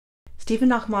Stephen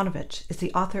Nachmanovitch is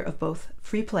the author of both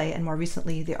Free Play and more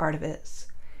recently The Art of Is.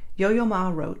 Yo-Yo Ma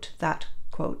wrote that,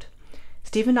 quote,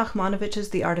 Stephen Nachmanovitch's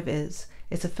The Art of Is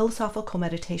a philosophical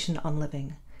meditation on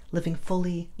living, living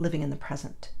fully, living in the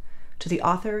present. To the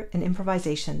author, an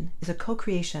improvisation is a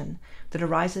co-creation that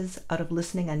arises out of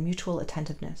listening and mutual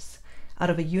attentiveness, out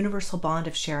of a universal bond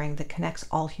of sharing that connects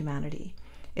all humanity.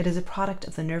 It is a product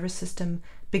of the nervous system,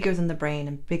 bigger than the brain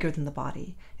and bigger than the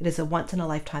body. It is a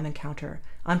once-in-a-lifetime encounter,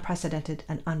 unprecedented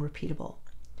and unrepeatable.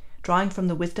 Drawing from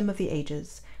the wisdom of the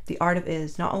ages, The Art of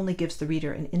Is not only gives the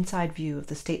reader an inside view of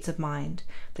the states of mind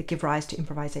that give rise to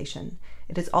improvisation,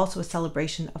 it is also a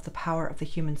celebration of the power of the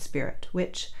human spirit,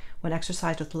 which, when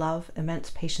exercised with love, immense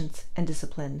patience, and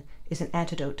discipline, is an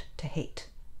antidote to hate.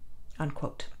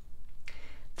 Unquote.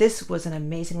 This was an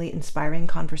amazingly inspiring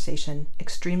conversation,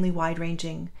 extremely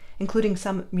wide-ranging, including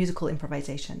some musical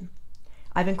improvisation.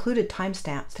 I've included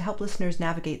timestamps to help listeners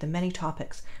navigate the many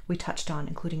topics we touched on,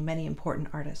 including many important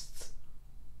artists.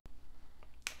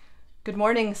 Good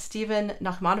morning, Stephen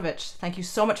Nachmanovitch. Thank you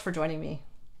so much for joining me.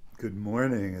 Good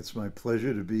morning. It's my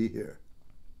pleasure to be here.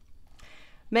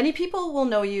 Many people will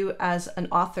know you as an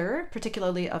author,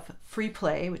 particularly of Free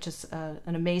Play, which is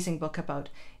an amazing book about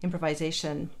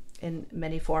improvisation in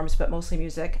many forms, but mostly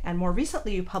music. And more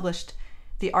recently, you published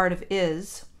The Art of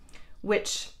Is,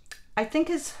 which I think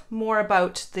is more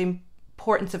about the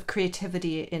importance of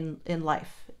creativity in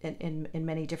life in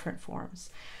many different forms.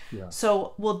 Yeah.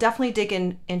 So we'll definitely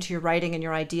dig into your writing and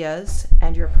your ideas,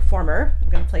 and you're a performer.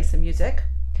 We're going to play some music.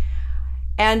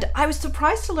 And I was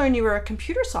surprised to learn you were a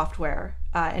computer software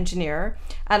engineer,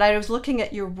 and I was looking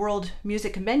at your world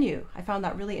music menu. I found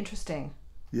that really interesting.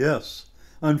 Yes.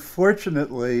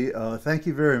 Unfortunately, thank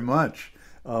you very much.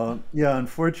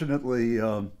 Unfortunately,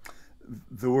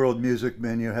 the world music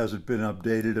menu hasn't been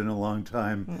updated in a long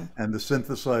time, and the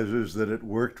synthesizers that it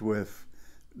worked with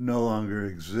no longer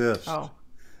exist. Oh.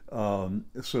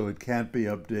 So it can't be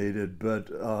updated,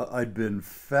 but I'd been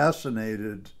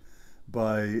fascinated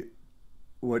by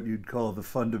what you'd call the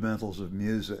fundamentals of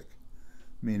music,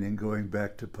 meaning going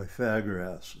back to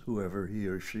Pythagoras, whoever he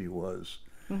or she was,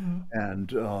 and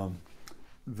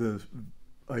the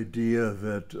idea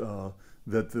that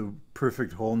the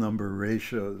perfect whole number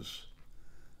ratios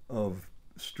of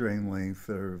string length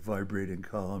or vibrating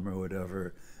column or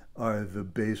whatever are the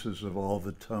basis of all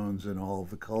the tones in all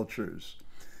the cultures.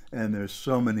 And there's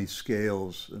so many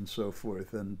scales and so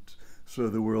forth. And so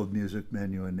the world music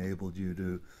menu enabled you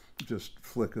to just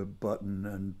flick a button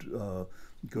and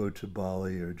go to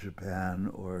Bali or Japan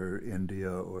or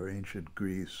India or ancient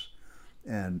Greece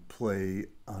and play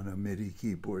on a MIDI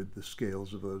keyboard the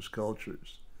scales of those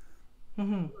cultures.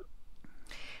 Mm-hmm.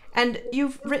 And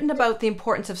you've written about the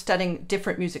importance of studying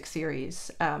different music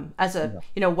theories. As a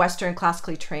Western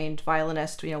classically trained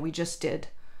violinist, we just did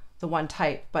the one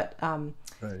type, but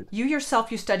Right. You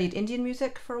studied Indian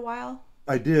music for a while?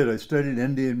 I did. I studied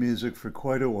Indian music for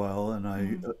quite a while, and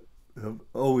I have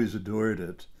always adored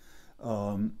it.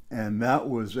 And that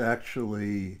was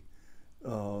actually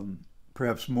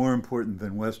perhaps more important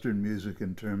than Western music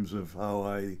in terms of how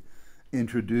I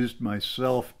introduced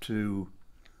myself to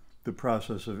the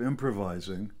process of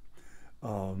improvising.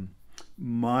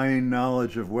 My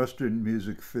knowledge of Western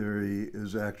music theory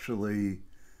is actually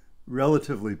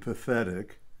relatively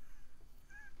pathetic.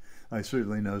 I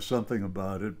certainly know something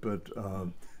about it, but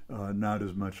not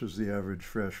as much as the average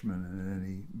freshman in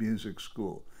any music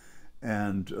school.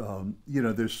 And,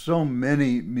 there's so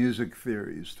many music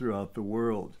theories throughout the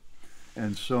world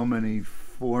and so many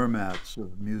formats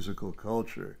of musical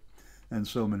culture and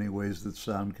so many ways that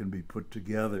sound can be put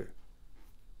together.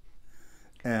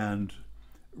 And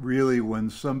really, when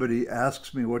somebody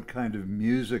asks me what kind of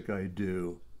music I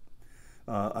do,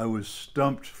 I was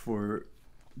stumped for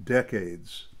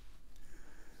decades.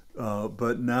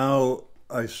 But now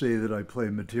I say that I play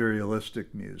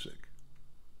materialistic music.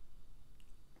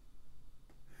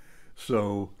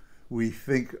 So we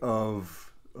think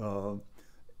of,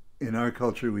 in our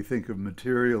culture, we think of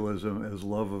materialism as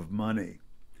love of money.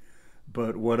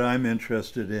 But what I'm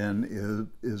interested in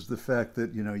is the fact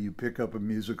that, you pick up a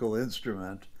musical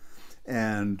instrument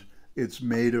and it's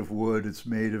made of wood, it's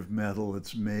made of metal,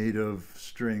 it's made of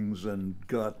strings and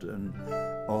gut and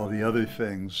all the other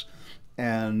things.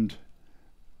 And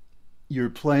you're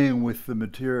playing with the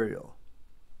material.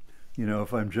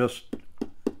 If I'm just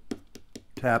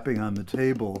tapping on the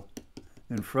table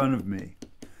in front of me,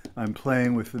 I'm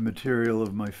playing with the material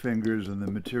of my fingers and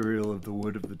the material of the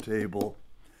wood of the table.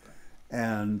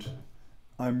 And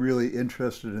I'm really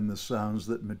interested in the sounds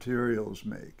that materials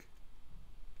make.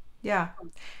 Yeah.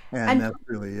 And that's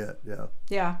really it, yeah.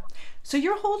 Yeah. So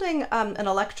you're holding an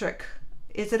electric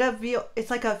Is it a viol? It's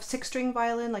like a six-string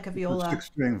violin, like a It's a viola.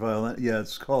 six-string violin. Yeah,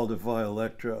 it's called a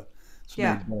Violectra. It's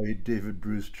Yeah. made by David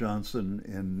Bruce Johnson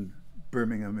in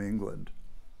Birmingham, England.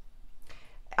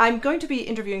 I'm going to be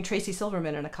interviewing Tracy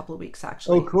Silverman in a couple of weeks, Oh,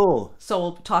 actually. cool. So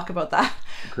we'll talk about that.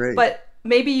 Great. But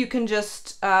maybe you can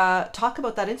just talk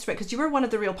about that instrument because you were one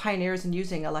of the real pioneers in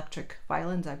using electric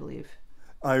violins, I believe.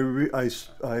 I, re- I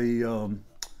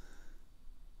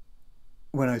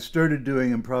When I started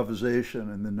doing improvisation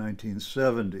in the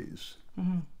 1970s,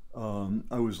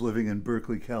 I was living in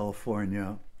Berkeley,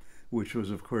 California, which was,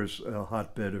 of course, a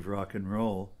hotbed of rock and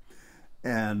roll.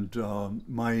 And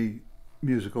my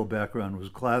musical background was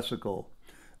classical,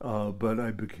 but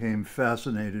I became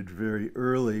fascinated very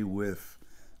early with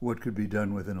what could be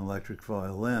done with an electric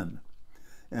violin.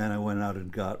 And I went out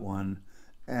and got one.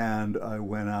 And I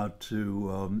went out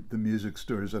to the music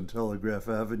stores on Telegraph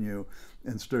Avenue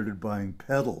and started buying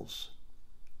pedals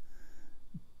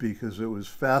because it was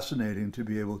fascinating to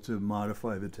be able to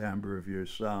modify the timbre of your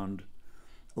sound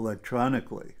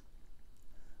electronically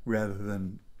rather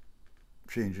than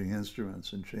changing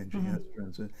instruments and changing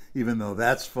instruments. And even though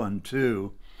that's fun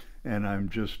too, and I'm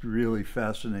just really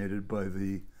fascinated by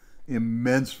the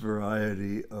immense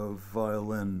variety of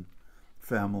violin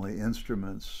family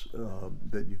instruments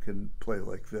that you can play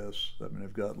like this. I mean,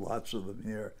 I've got lots of them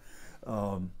here.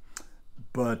 Um,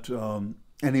 but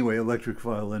anyway, electric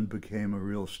violin became a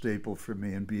real staple for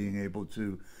me, and being able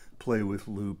to play with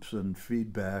loops and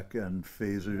feedback and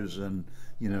phasers and,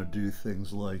 do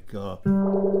things like,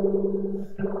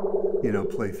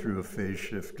 play through a phase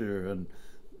shifter and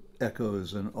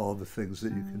echoes and all the things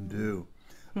that you can do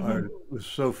was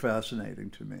so fascinating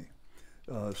to me.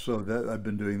 So that I've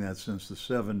been doing that since the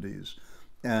 70s.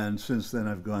 And since then,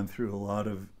 I've gone through a lot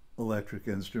of electric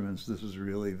instruments. This is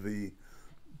really the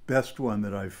best one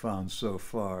that I've found so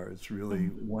far. It's really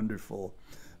wonderful.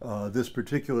 This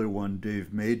particular one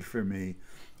Dave made for me,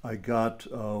 I got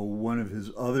one of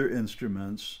his other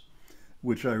instruments,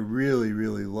 which I really,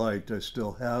 really liked. I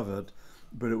still have it,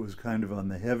 but it was kind of on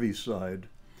the heavy side.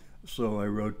 So I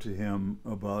wrote to him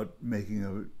about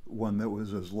making one that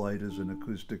was as light as an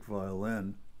acoustic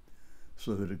violin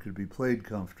so that it could be played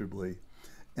comfortably.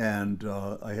 And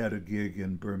I had a gig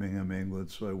in Birmingham,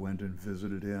 England, so I went and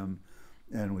visited him,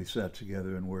 and we sat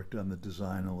together and worked on the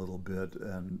design a little bit,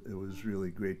 and it was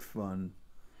really great fun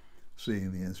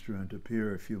seeing the instrument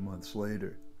appear a few months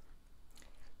later.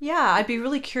 Yeah, I'd be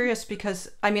really curious because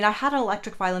I mean, I had an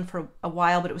electric violin for a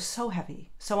while, but it was so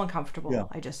heavy, so Yeah, uncomfortable.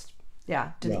 I just,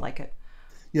 yeah, didn't yeah. like it.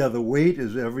 Yeah, the weight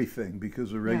is everything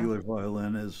because a Yeah. regular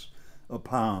violin is a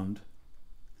pound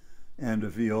and a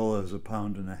viola is a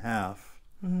pound and a half.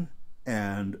 Hmm.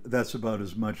 And that's about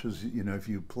as much as, if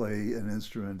you play an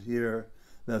instrument here,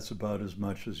 that's about as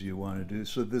much as you want to do.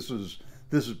 So this is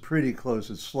pretty close.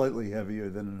 It's slightly heavier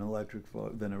than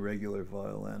than a regular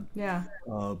violin, Yeah.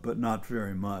 but not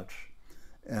very much.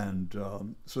 And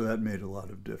so that made a lot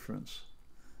of difference.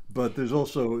 But there's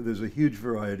a huge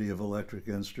variety of electric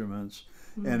instruments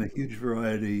and a huge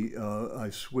variety. I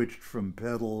switched from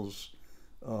pedals.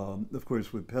 Of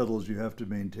course, with pedals, you have to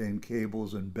maintain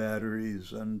cables and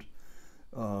batteries. And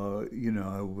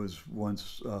I was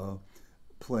once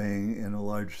playing in a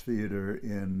large theater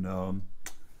in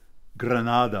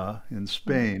Granada in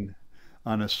Spain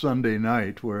on a Sunday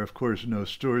night, where of course no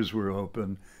stores were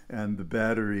open, and the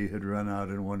battery had run out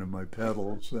in one of my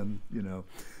pedals, and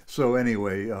so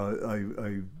anyway,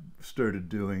 I started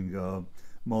doing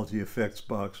multi effects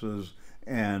boxes,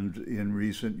 and in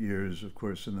recent years, of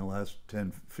course, in the last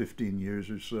 10, 15 years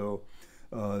or so,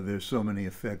 there's so many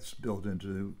effects built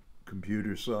into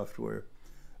computer software.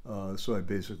 So I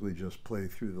basically just play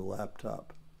through the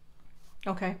laptop.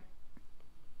 Okay.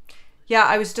 Yeah,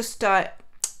 I was just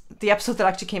the episode that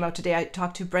actually came out today. I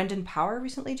talked to Brendan Power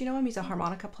recently. Do you know him? He's a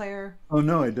harmonica player. Oh,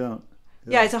 no, I don't.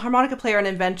 Yeah, Yeah, he's a harmonica player and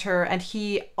inventor, and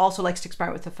he also likes to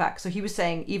experiment with effects. So he was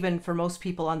saying even for most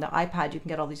people on the iPad, you can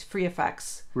get all these free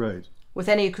effects right, with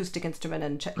any acoustic instrument,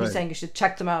 and he's right. saying you should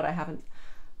check them out. I haven't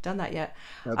done that yet.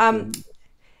 Um, Absolutely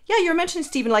yeah, you were mentioning,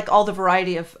 Stephen, like all the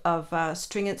variety of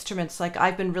string instruments. Like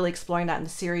I've been really exploring that in the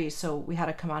series. So we had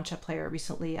a Kamancha player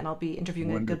recently, and I'll be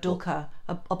interviewing a wonderful. Gadulka,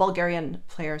 a Bulgarian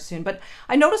player soon. But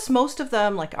I noticed most of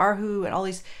them, like Arhu and all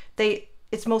these,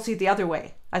 it's mostly the other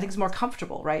way. I think it's more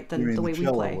comfortable, right, You than mean the the way we cello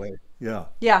play. way? Yeah,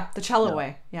 Yeah, the cello yeah.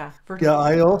 way. Yeah, Yeah, vertically.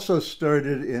 I also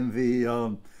started in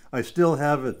the, I still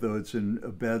have it though, it's in a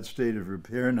bad state of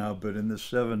repair now, but in the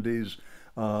 70s,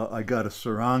 I got a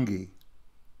sarangi.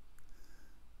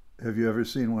 Have you ever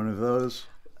seen one of those?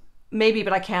 Maybe,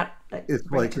 but I can't It's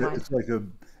bring it to mind.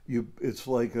 it's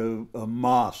like a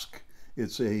mosque.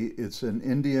 It's an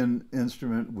Indian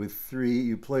instrument with three.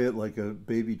 You play it like a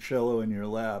baby cello in your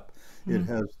lap. It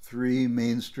has three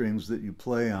main strings that you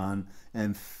play on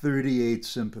and 38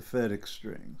 sympathetic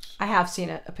strings. I have seen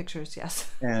it, pictures, yes.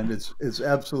 And it's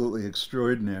absolutely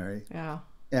extraordinary. Yeah.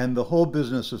 And the whole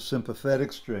business of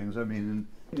sympathetic strings, I mean,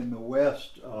 in the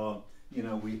West,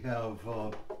 we have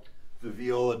the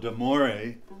viola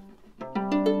d'amore.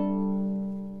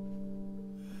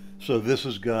 So this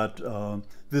has got,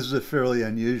 this is a fairly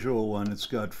unusual one. It's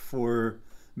got four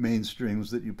main strings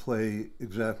that you play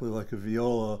exactly like a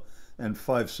viola and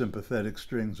five sympathetic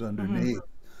strings underneath.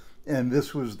 And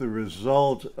this was the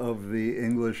result of the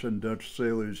English and Dutch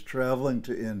sailors traveling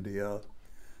to India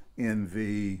in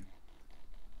the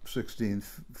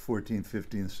 16th, 14th,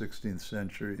 15th, 16th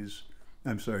centuries.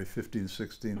 I'm sorry, 15th,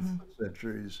 16th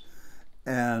centuries.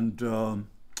 And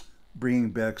bringing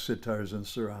back sitars and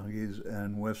sarangis,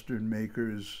 and Western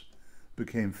makers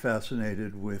became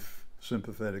fascinated with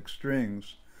sympathetic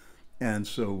strings. And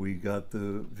so we got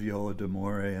the viola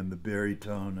d'amore and the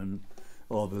baritone and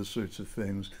all those sorts of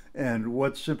things. And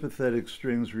what sympathetic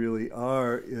strings really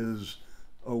are is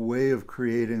a way of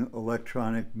creating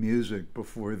electronic music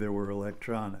before there were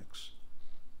electronics.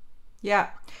 Yeah.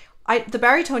 The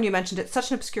baritone you mentioned, it's such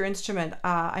an obscure instrument.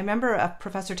 I remember a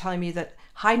professor telling me that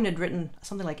Haydn had written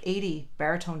something like 80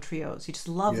 baritone trios. He just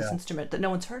loved this instrument that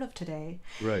no one's heard of today.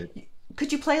 Right.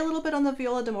 Could you play a little bit on the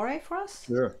viola d'amore for us?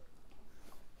 Sure.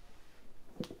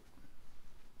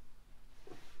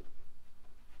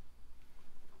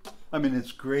 I mean,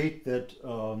 it's great that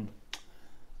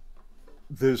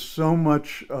there's so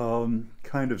much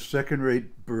kind of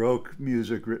second-rate Baroque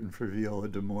music written for viola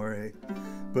d'amore,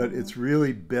 but it's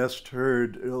really best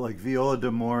heard, like viola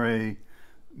d'amore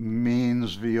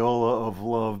means viola of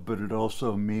love, but it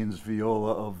also means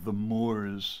viola of the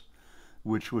Moors,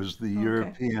 which was the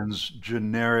Europeans'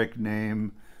 generic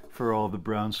name for all the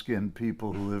brown-skinned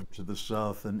people who lived to the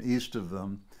south and east of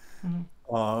them.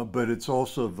 But it's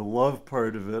also, the love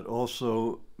part of it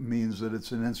also means that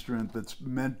it's an instrument that's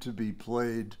meant to be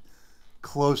played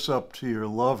close up to your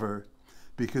lover,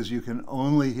 because you can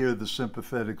only hear the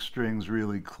sympathetic strings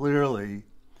really clearly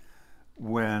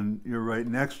when you're right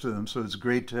next to them. So it's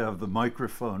great to have the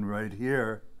microphone right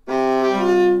here.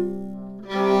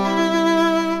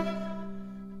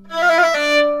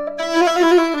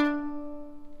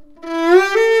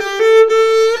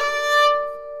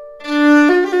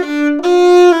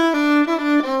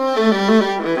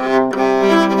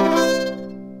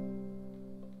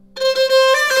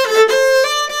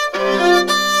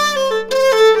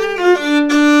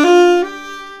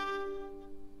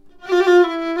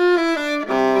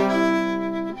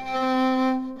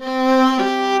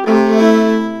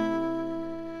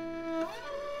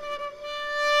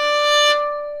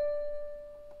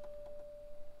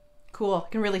 Cool.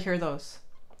 I can really hear those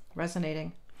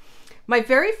resonating. My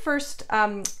very first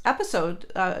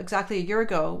episode, exactly a year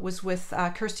ago, was with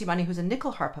Kirsty Money, who's a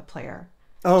nickel harpa player.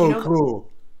 Oh, you know,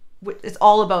 cool. It's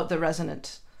all about the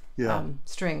resonant yeah.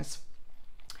 Strings.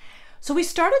 So we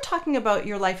started talking about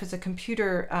your life as a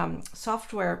computer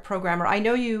software programmer. I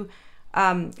know you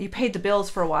paid the bills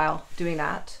for a while doing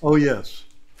that. Oh, yes.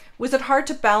 Was it hard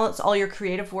to balance all your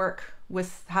creative work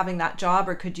with having that job,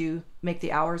 or could you make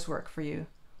the hours work for you?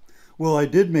 Well, I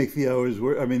did make the hours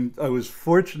work. I mean, I was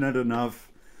fortunate enough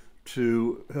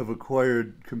to have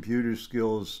acquired computer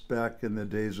skills back in the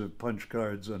days of punch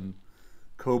cards and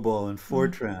COBOL and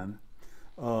Fortran.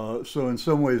 So in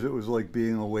some ways it was like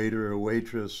being a waiter or a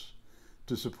waitress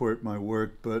to support my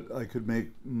work, but I could make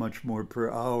much more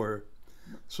per hour,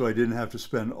 so I didn't have to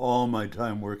spend all my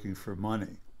time working for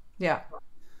money. Yeah.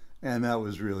 And that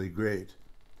was really great.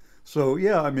 So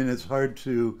yeah, I mean, it's hard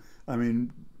to,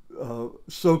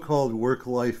 so-called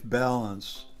work-life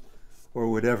balance, or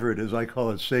whatever it is, I call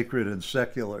it sacred and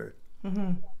secular.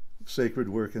 Sacred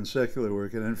work and secular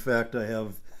work. And in fact, I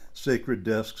have sacred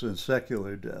desks and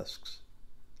secular desks,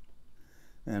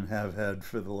 and have had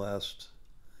for the last,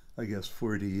 I guess,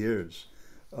 40 years.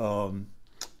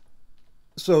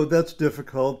 So that's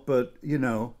difficult, but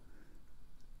no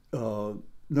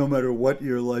matter what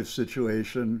your life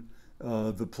situation,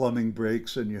 the plumbing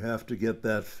breaks and you have to get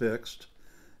that fixed,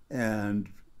 and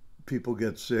people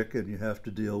get sick and you have to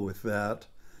deal with that,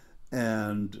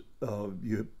 and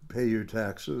you pay your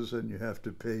taxes and you have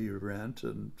to pay your rent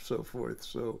and so forth.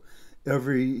 So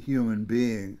every human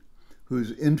being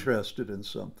who's interested in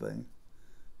something,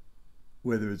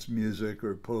 whether it's music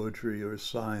or poetry or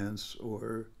science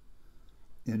or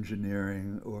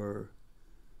engineering or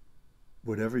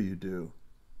whatever you do,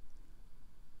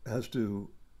 has to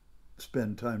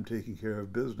spend time taking care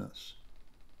of business.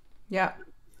 Yeah.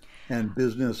 And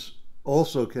business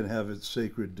also can have its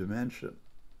sacred dimension.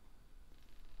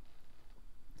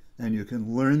 And you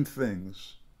can learn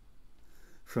things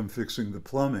from fixing the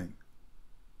plumbing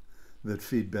that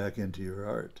feed back into your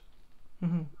art.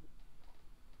 Mm-hmm.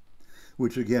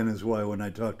 Which again is why when I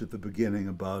talked at the beginning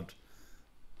about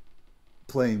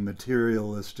playing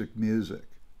materialistic music,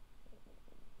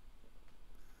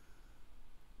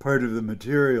 part of the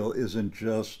material isn't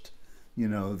just,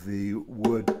 the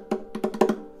wood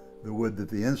that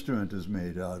the instrument is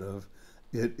made out of.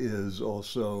 It is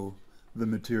also the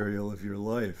material of your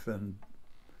life and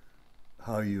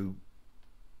how you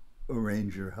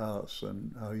arrange your house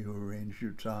and how you arrange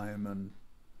your time and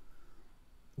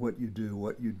what you do,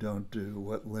 what you don't do,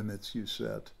 what limits you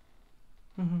set.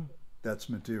 Mm-hmm. That's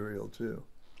material too.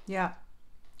 Yeah.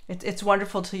 It's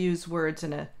wonderful to use words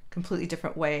in a completely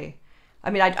different way. I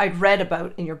mean, I'd read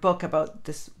about in your book about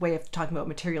this way of talking about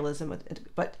materialism,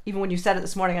 but even when you said it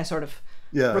this morning, I sort of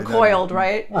recoiled,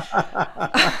 right?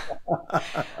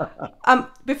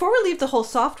 Before we leave the whole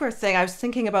software thing, I was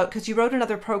thinking about, because you wrote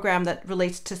another program that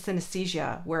relates to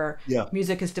synesthesia, where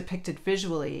music is depicted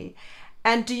visually.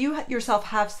 And do you yourself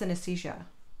have synesthesia?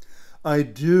 I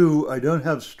do. I don't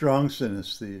have strong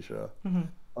synesthesia.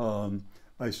 Mm-hmm.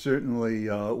 I certainly,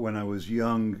 when I was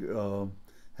young,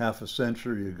 half a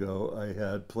century ago, I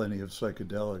had plenty of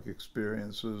psychedelic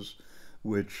experiences,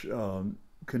 which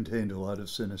contained a lot of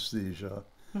synesthesia.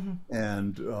 Mm-hmm.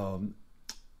 And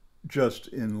just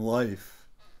in life,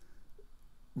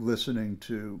 listening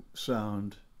to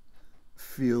sound,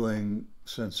 feeling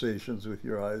sensations with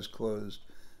your eyes closed,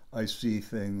 I see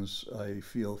things, I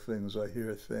feel things, I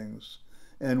hear things,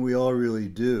 and we all really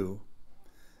do.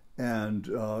 And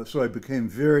so I became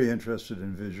very interested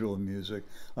in visual music.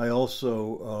 I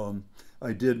also,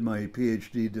 I did my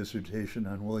PhD dissertation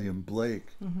on William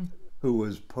Blake, Mm-hmm. who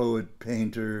was poet,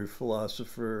 painter,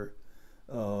 philosopher,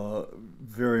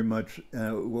 very much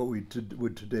what we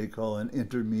would today call an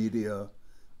intermedia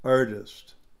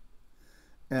artist.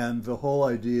 And the whole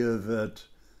idea that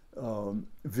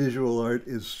visual art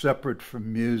is separate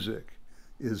from music,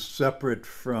 is separate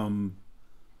from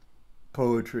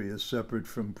poetry, is separate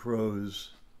from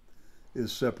prose,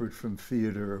 is separate from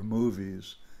theater or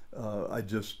movies,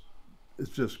 it's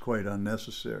just quite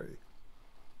unnecessary.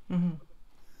 Mm-hmm.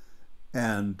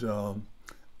 And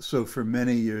so for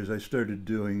many years I started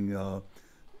doing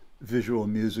visual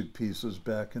music pieces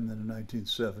back in the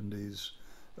 1970s,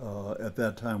 at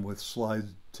that time with slide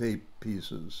tape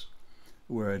pieces,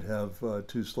 where I'd have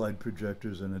two slide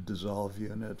projectors and a dissolve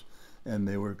unit, and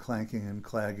they were clanking and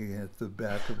clagging at the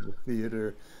back of the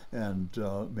theater and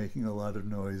making a lot of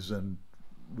noise, and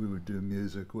we would do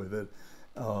music with it.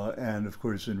 And of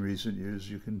course, in recent years,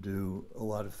 you can do a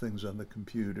lot of things on the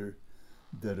computer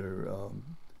that are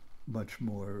much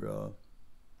more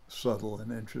subtle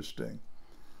and interesting.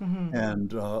 Mm-hmm.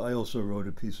 And I also wrote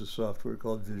a piece of software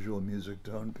called Visual Music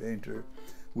Tone Painter,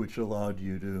 which allowed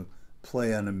you to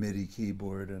play on a MIDI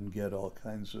keyboard and get all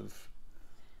kinds of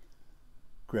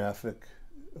graphic,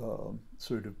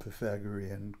 sort of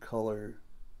Pythagorean color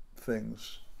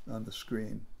things on the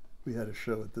screen. We had a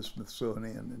show at the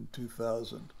Smithsonian in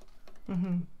 2000.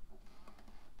 Mm-hmm.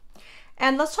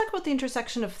 And let's talk about the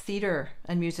intersection of theater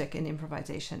and music in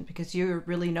improvisation, because you're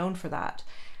really known for that.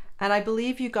 And I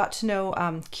believe you got to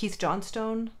know Keith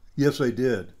Johnstone. Yes, I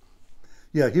did.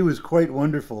 Yeah, he was quite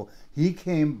wonderful. He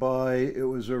came by, it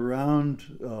was around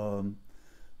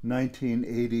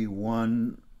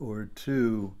 1981 or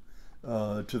two,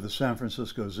 to the San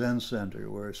Francisco Zen Center,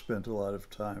 where I spent a lot of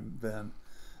time then,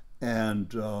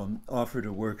 and offered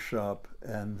a workshop.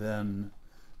 And then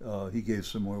he gave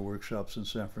some more workshops in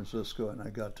San Francisco, and I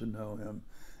got to know him.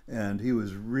 And he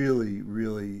was really,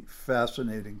 really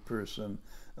fascinating person,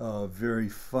 very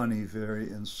funny, very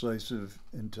incisive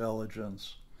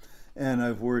intelligence. And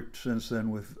I've worked since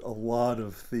then with a lot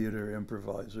of theater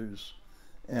improvisers.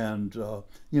 And,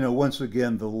 once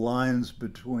again, the lines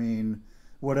between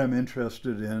what I'm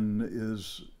interested in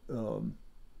is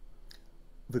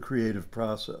the creative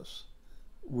process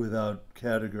without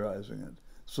categorizing it.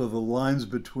 So the lines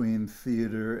between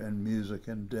theater and music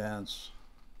and dance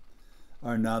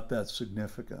are not that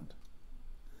significant.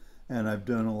 And I've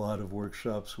done a lot of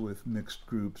workshops with mixed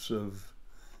groups of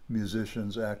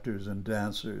musicians, actors, and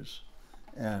dancers.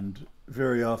 And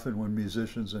very often when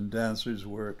musicians and dancers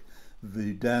work,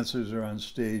 the dancers are on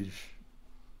stage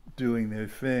doing their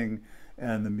thing,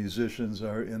 and the musicians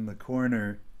are in the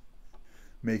corner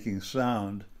making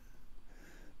sound.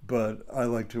 But I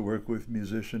like to work with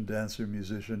musician, dancer,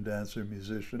 musician, dancer,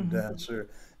 musician, Mm-hmm. dancer,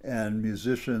 and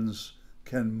musicians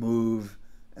can move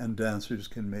and dancers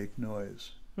can make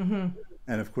noise. Mm-hmm.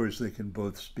 And of course, they can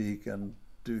both speak and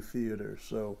do theater.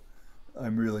 So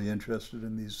I'm really interested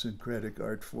in these syncretic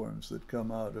art forms that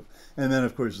come out of, and then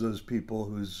of course those people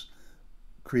whose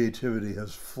creativity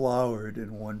has flowered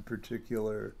in one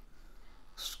particular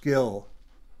skill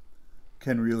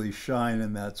can really shine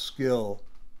in that skill,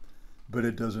 but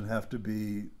it doesn't have to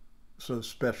be so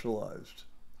specialized.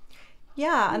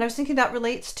 Yeah, and I was thinking that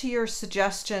relates to your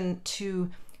suggestion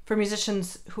for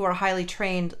musicians who are highly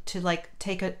trained to like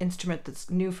take an instrument that's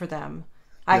new for them.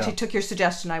 I Yeah. actually took your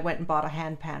suggestion. I went and bought a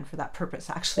handpan for that purpose,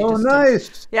 actually. Oh, Just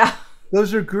nice. yeah,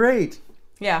 Those are great.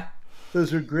 yeah.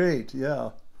 Those are great.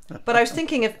 Yeah. But I was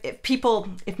thinking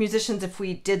if musicians, if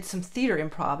we did some theater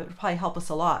improv, it would probably help us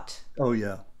a lot. Oh,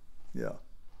 yeah. Yeah.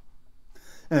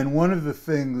 And one of the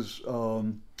things,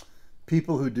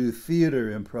 people who do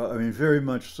theater improv, I mean, very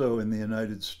much so in the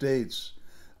United States,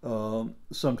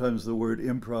 sometimes the word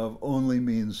improv only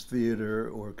means theater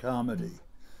or comedy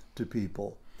to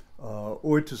people.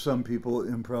 Or to some people,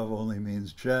 improv only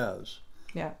means jazz,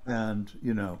 Yeah. and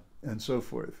and so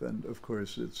forth. And of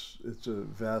course, it's a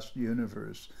vast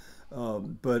universe,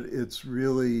 but it's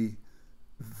really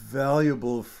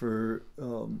valuable for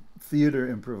theater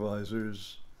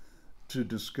improvisers to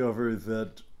discover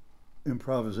that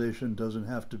improvisation doesn't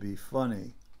have to be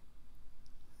funny.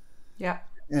 Yeah.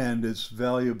 And it's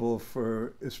valuable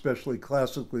for especially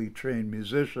classically trained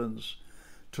musicians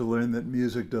to learn that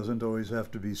music doesn't always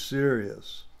have to be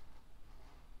serious.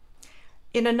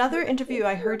 In another interview,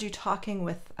 I heard you talking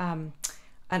with an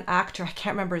actor. I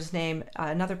can't remember his name.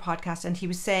 Another podcast, and he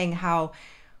was saying how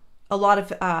a lot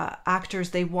of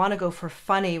actors, they want to go for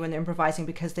funny when they're improvising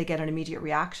because they get an immediate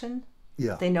reaction.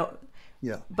 Yeah. They know,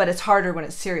 Yeah. but it's harder when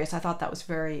it's serious. I thought that was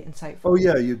very insightful. Oh,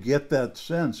 yeah, you get that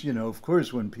sense. Of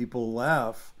course, when people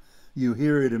laugh, you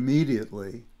hear it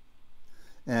immediately.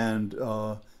 And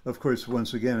of course,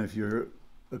 once again, if you're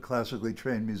a classically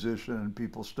trained musician and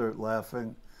people start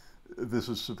laughing, this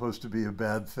is supposed to be a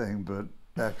bad thing, but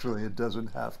actually it doesn't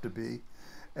have to be.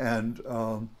 And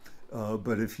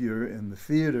but if you're in the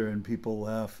theater and people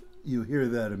laugh, you hear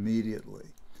that immediately,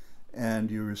 and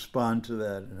you respond to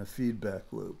that in a feedback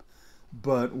loop.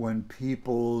 But when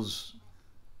people's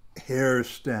hair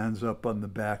stands up on the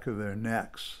back of their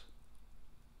necks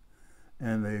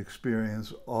and they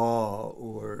experience awe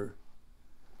or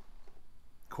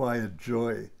quiet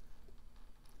joy,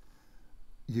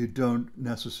 you don't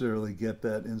necessarily get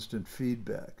that instant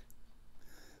feedback.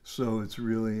 So it's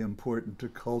really important to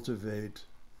cultivate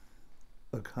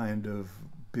a kind of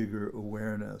bigger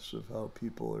awareness of how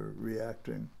people are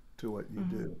reacting to what you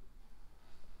do.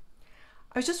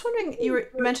 I was just wondering, you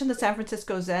mentioned the San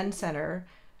Francisco Zen Center.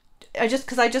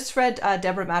 Because I just read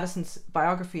Deborah Madison's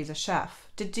biography as a chef.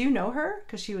 Did you know her?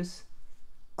 Because she was.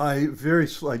 I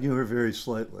knew her very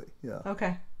slightly. Yeah.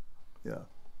 Okay. Yeah.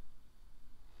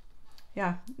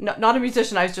 Yeah. No, not a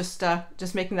musician. I was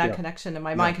just making that Yeah. connection in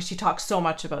my mind because she talks so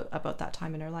much about that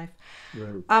time in her life.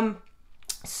 Right.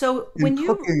 So And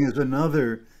cooking is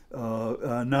another.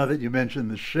 Now that you mentioned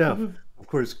the chef, of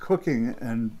course, cooking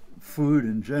and food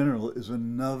in general is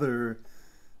another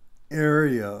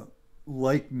area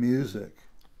like music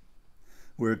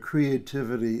where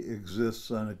creativity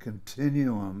exists on a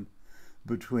continuum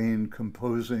between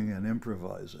composing and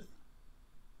improvising.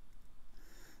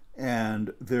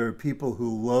 And there are people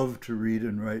who love to read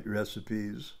and write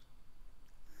recipes,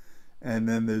 and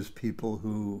then there's people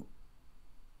who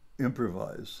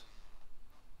improvise.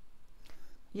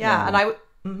 Yeah,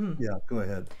 and Yeah, go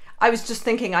ahead. I was just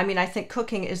thinking, I mean, I think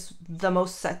cooking is the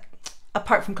most,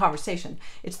 apart from conversation,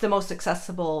 it's the most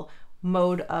accessible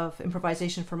mode of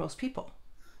improvisation for most people.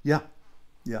 Yeah,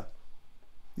 yeah,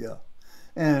 yeah.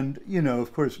 And,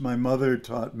 of course, my mother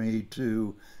taught me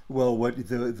to, well,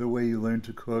 the way you learn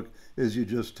to cook is you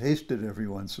just taste it every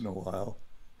once in a while,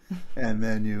 and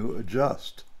then you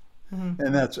adjust.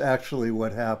 And that's actually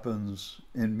what happens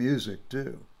in music,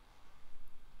 too.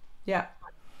 Yeah.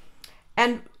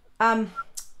 And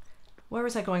where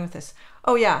was I going with this?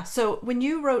 Oh, yeah. So when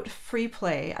you wrote Free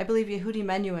Play, I believe Yehudi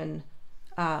Menuhin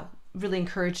really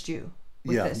encouraged you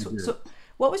with Yeah, this. he did. So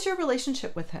what was your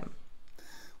relationship with him?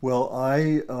 Well,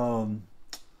 I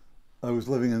was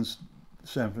living in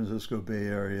San Francisco Bay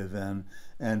Area then,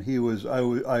 and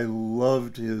I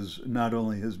loved not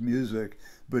only his music,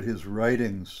 but his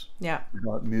writings Yeah.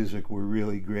 about music were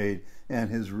really great, and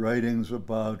his writings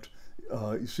about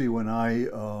you see when I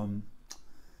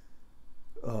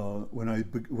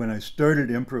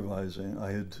started improvising,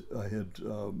 I had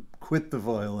quit the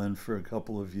violin for a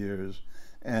couple of years,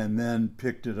 and then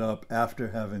picked it up after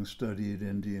having studied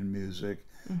Indian music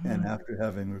and after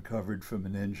having recovered from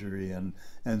an injury, and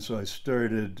so I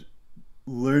started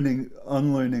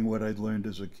unlearning what I'd learned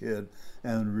as a kid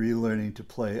and relearning to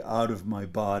play out of my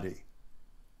body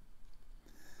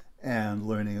and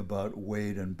learning about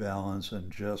weight and balance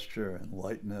and gesture and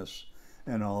lightness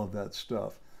and all of that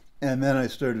stuff. And then I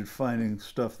started finding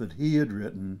stuff that he had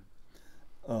written,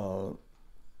 uh,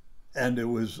 and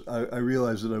I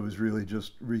realized that I was really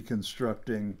just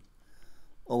reconstructing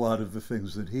a lot of the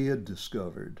things that he had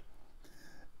discovered.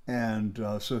 And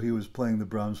so he was playing the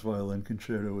Brahms Violin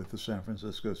Concerto with the San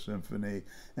Francisco Symphony,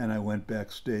 and I went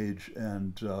backstage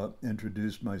and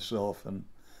introduced myself and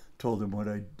told him what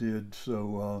I did.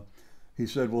 So he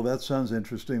said, "Well, that sounds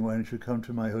interesting. Why don't you come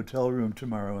to my hotel room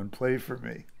tomorrow and play for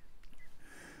me?"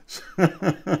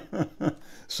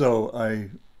 So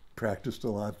I practiced a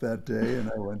lot that day,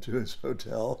 and I went to his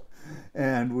hotel,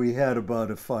 and we had about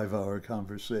a 5-hour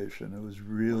conversation. It was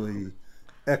really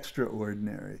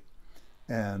extraordinary,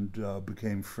 and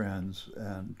became friends.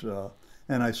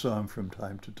 And I saw him from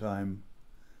time to time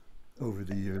over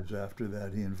the years after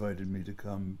that. He invited me to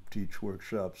come teach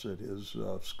workshops at his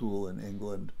school in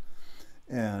England,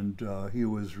 and he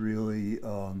was really.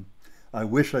 I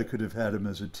wish I could have had him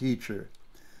as a teacher,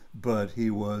 but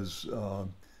he was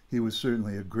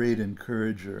certainly a great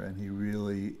encourager, and he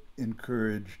really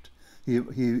encouraged. It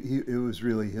was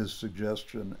really his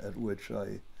suggestion at which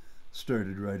I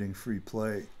started writing free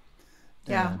play.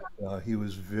 Yeah. And he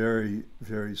was very,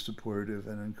 very supportive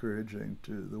and encouraging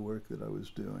to the work that I was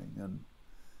doing, and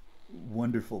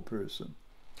wonderful person.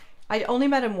 I only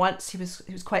met him once. He was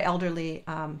quite elderly.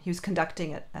 He was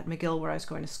conducting at McGill where I was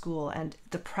going to school, and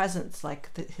the presence,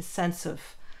 like his sense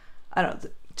of, I don't know,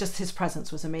 just his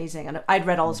presence was amazing. And I'd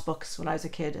read all his books when I was a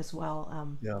kid as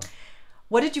well. Yeah.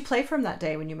 What did you play for him that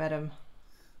day when you met him?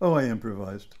 Oh, I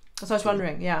improvised. So I was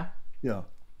wondering, yeah. Yeah.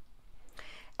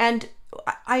 And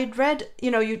I'd read,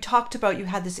 you talked about you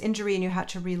had this injury and you had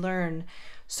to relearn.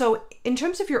 So in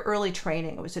terms of your early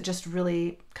training, was it just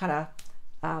really kind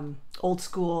of old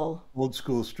school? Old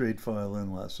school straight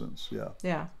violin lessons. Yeah.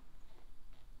 Yeah.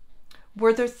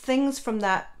 Were there things from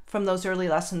those early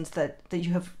lessons that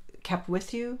you have kept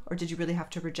with you, or did you really have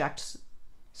to reject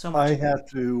so much I of it? had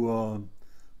to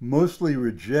mostly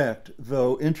reject,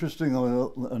 though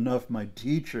interestingly enough, my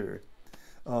teacher,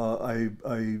 I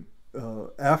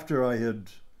after I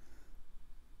had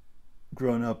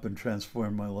grown up and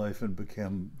transformed my life and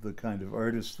become the kind of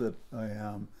artist that I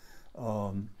am,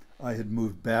 I had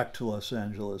moved back to Los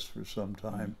Angeles for some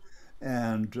time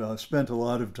and spent a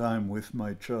lot of time with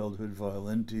my childhood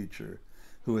violin teacher,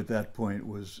 who at that point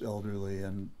was elderly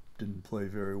and didn't play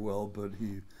very well, but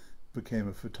he became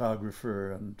a photographer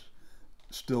and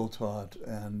still taught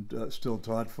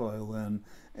violin,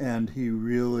 and he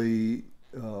really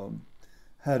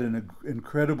had an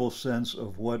incredible sense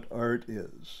of what art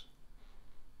is.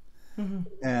 Hmm.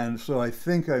 And so I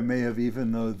think I may have,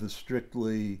 even though the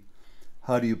strictly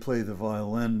how do you play the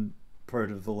violin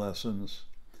part of the lessons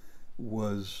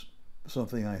was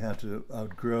something I had to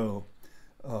outgrow,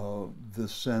 the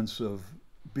sense of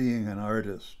being an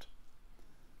artist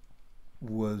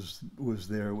was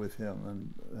there with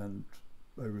him, and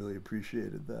I really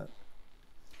appreciated that.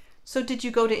 So did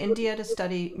you go to India to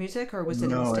study music, or was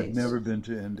it in the No, I'd States? never been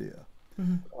to India.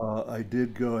 Hmm. I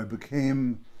did go. I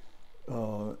became.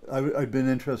 I'd been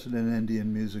interested in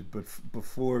Indian music, but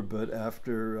before, but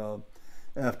after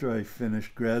I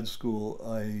finished grad school,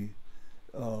 I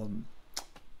um,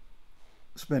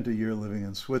 spent a year living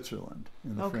in Switzerland,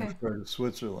 in the Okay. French part of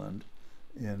Switzerland,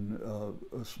 in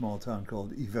a small town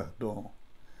called Yverdon,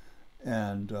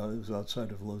 and it was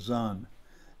outside of Lausanne.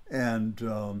 And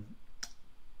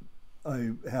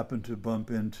I happened to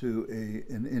bump into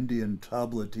an Indian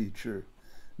tabla teacher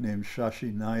named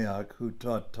Shashi Nayak, who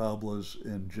taught tablas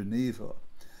in Geneva.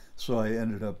 So I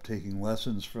ended up taking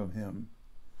lessons from him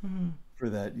Hmm. for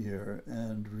that year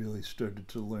and really started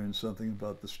to learn something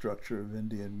about the structure of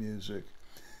Indian music.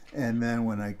 And then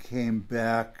when I came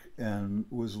back and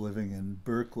was living in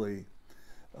Berkeley,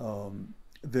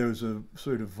 there's a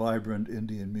sort of vibrant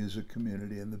Indian music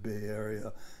community in the Bay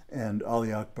Area, and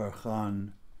Ali Akbar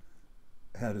Khan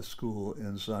had a school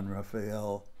in San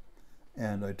Rafael,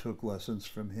 and I took lessons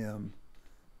from him,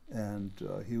 and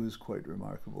he was quite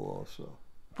remarkable also.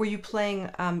 Were you playing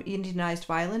Indianized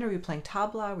violin, or were you playing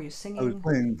tabla? Were you I was singing?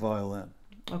 playing violin.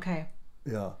 Okay.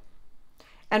 Yeah,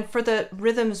 And for the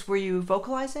rhythms, were you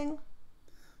vocalizing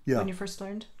yeah, when you first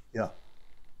learned? yeah,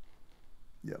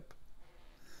 yep.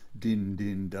 Din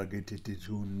din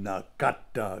dagetititun na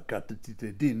kata kata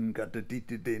titidin kata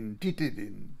titidin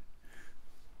titidin.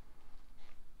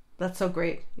 That's so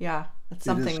great. Yeah, that's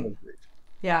It is something. so great.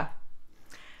 Yeah.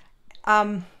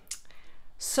 Um,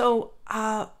 so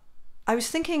I was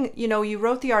thinking, you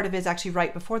wrote The Art of Is actually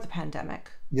right before the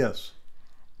pandemic, Yes.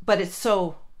 but it's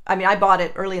so, I mean, I bought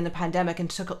it early in the pandemic and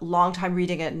took a long time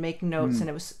reading it and making notes, and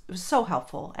it was so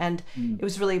helpful. And it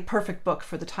was really a perfect book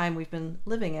for the time we've been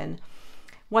living in.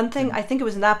 One thing, I think it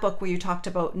was in that book where you talked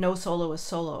about no solo is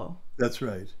solo. That's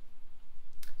right.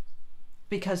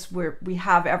 Because we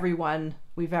have everyone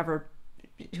we've ever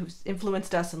who's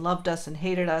influenced us and loved us and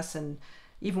hated us, and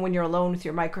even when you're alone with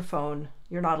your microphone,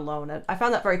 you're not alone. And I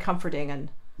found that very comforting. And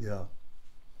yeah,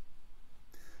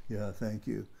 thank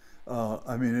you.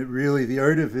 I mean, it really, The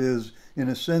Art of Is, in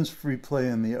a sense, Free Play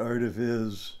and The Art of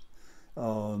Is.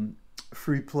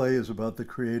 Free Play is about the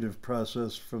creative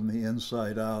process from the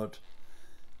inside out,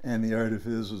 and The Art of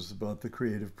Is about the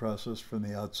creative process from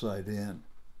the outside in,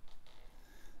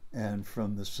 and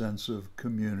from the sense of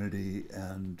community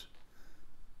and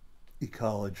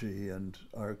ecology and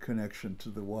our connection to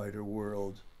the wider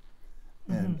world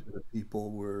and to the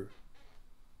people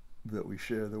that we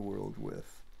share the world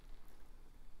with.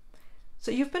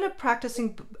 So you've been a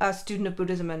practicing student of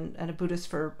Buddhism and a Buddhist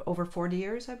for over 40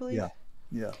 years, I believe?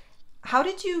 Yeah. How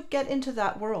did you get into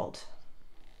that world?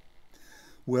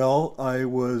 Well, I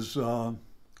was,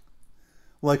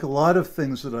 like a lot of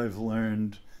things that I've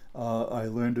learned, I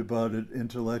learned about it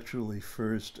intellectually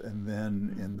first and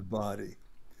then in the body.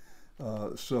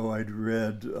 So I'd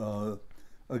read,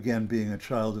 again, being a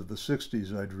child of the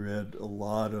 60s, I'd read a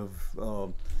lot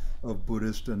of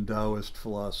Buddhist and Taoist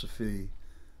philosophy.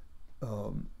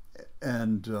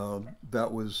 And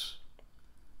that was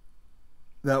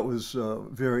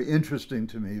very interesting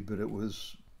to me, but it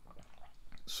was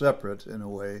separate in a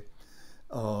way.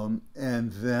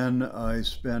 And then I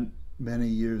spent many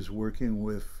years working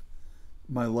with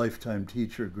my lifetime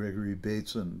teacher, Gregory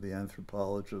Bateson, the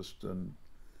anthropologist and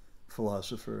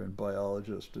philosopher and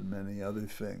biologist and many other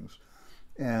things.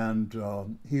 And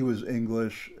he was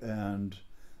English and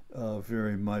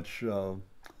very much an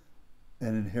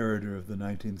inheritor of the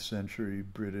 19th century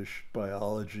British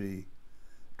biology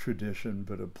tradition,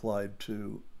 but applied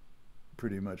to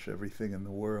pretty much everything in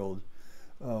the world.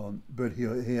 But he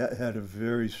had a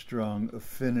very strong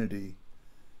affinity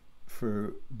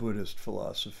for Buddhist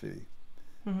philosophy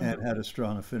and had a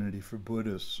strong affinity for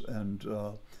Buddhists.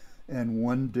 And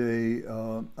one day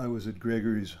I was at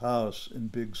Gregory's house in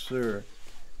Big Sur,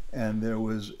 and there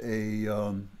was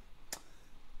a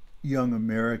young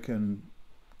American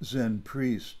Zen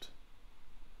priest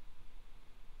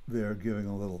there giving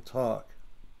a little talk.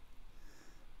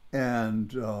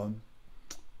 And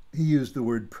he used the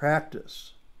word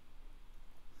practice.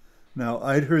 Now,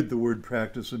 I'd heard the word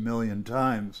practice a million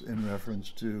times in reference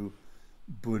to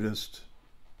Buddhist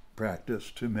practice,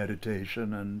 to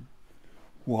meditation and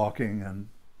walking and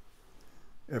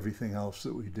everything else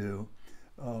that we do.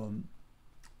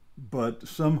 But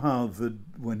somehow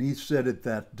when he said it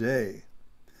that day,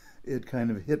 it kind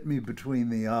of hit me between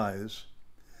the eyes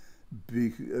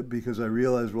because I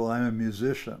realized, well, I'm a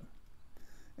musician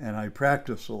and I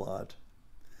practice a lot.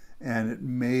 And it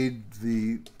made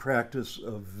the practice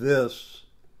of this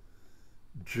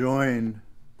join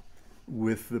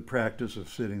with the practice of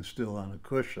sitting still on a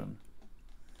cushion.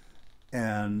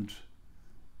 And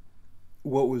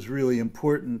what was really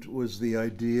important was the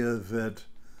idea that,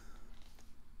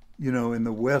 in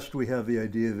the West we have the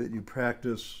idea that you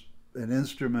practice an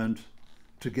instrument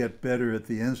to get better at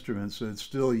the instrument, so it's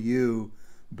still you,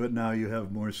 but now you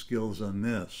have more skills on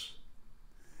this.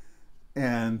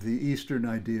 And the Eastern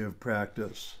idea of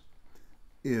practice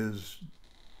is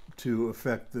to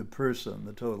affect the person,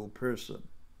 the total person.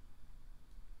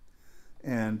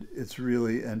 And it's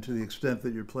really, and to the extent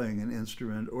that you're playing an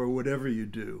instrument or whatever you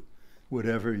do,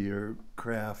 whatever your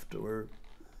craft or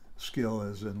skill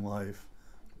is in life,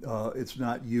 it's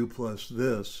not you plus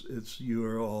this, it's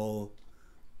you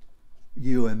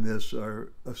and this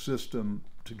are a system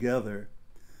together.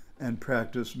 And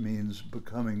practice means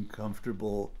becoming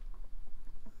comfortable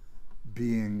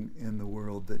being in the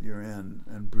world that you're in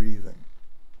and breathing.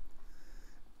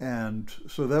 And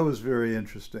so that was very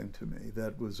interesting to me.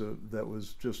 That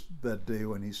was just that day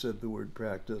when he said the word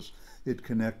practice, it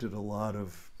connected a lot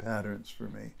of patterns for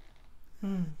me.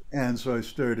 And so I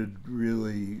started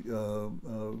really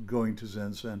going to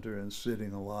Zen Center and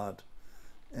sitting a lot.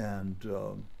 And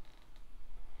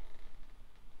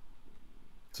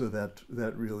so that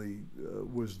really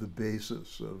was the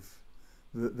basis of,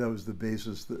 that was the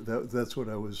basis, that's what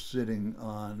I was sitting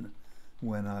on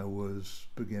when I was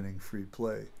beginning Free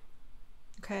Play.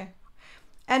 Okay.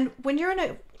 And when you're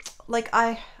in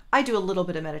I do a little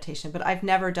bit of meditation, but I've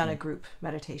never done a group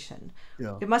meditation.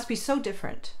 Yeah. It must be so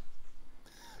different.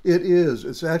 It is.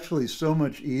 It's actually so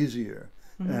much easier.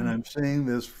 And I'm saying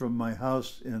this from my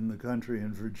house in the country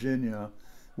in Virginia,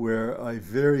 where I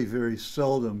very, very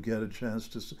seldom get a chance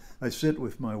to. I sit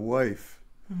with my wife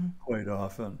quite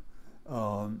often,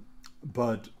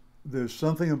 but there's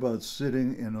something about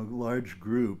sitting in a large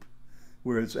group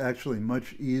where it's actually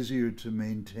much easier to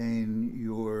maintain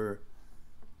your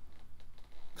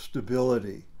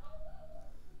stability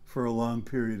for a long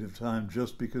period of time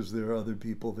just because there are other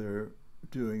people there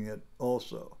doing it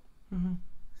also.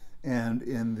 And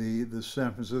in the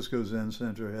San Francisco Zen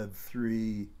Center had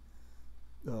three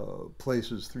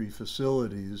places, three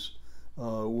facilities.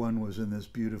 One was in this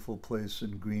beautiful place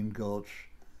in Green Gulch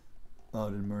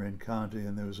out in Marin County,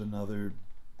 and there was another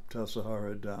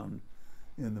Tassajara down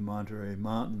in the Monterey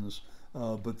Mountains.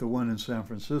 But the one in San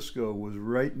Francisco was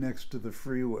right next to the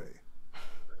freeway.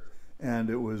 And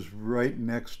it was right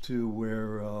next to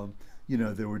where,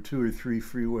 there were 2 or 3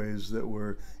 freeways that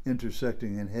were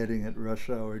intersecting and heading at rush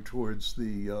hour towards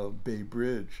the Bay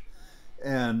Bridge.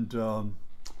 And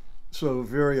so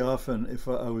very often, if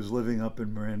I was living up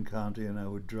in Marin County and I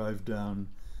would drive down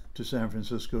to San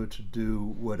Francisco to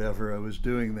do whatever I was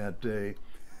doing that day,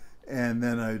 and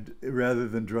then rather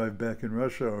than drive back in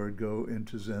rush hour, I'd go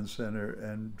into Zen Center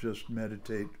and just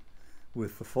meditate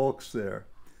with the folks there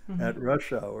at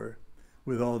rush hour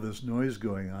with all this noise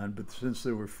going on. But since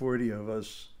there were 40 of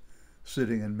us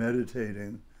sitting and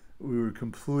meditating, we were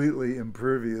completely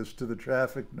impervious to the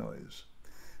traffic noise.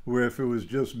 Where if it was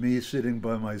just me sitting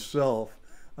by myself,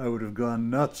 I would have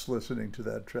gone nuts listening to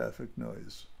that traffic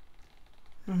noise.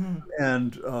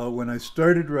 And when I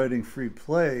started writing free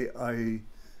play, I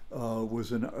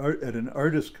was at an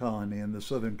artist colony in the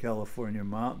Southern California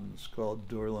mountains called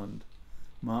Dorland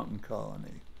Mountain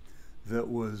Colony. That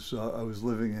was, I was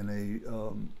living in a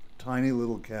tiny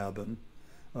little cabin.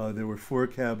 There were 4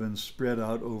 cabins spread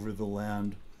out over the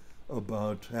land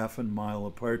about half a mile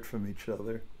apart from each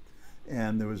other.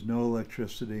 And there was no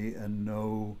electricity and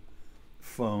no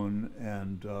phone.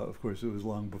 And of course, it was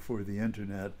long before the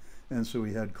internet. And so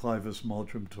we had Clivus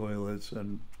Multrum toilets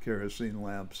and kerosene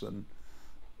lamps and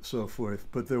so forth.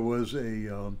 But there was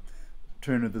a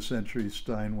turn of the century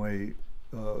Steinway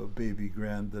baby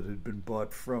grand that had been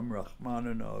bought from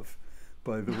Rachmaninoff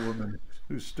by the woman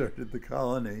who started the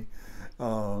colony.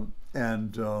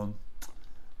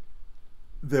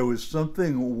 There was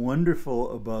something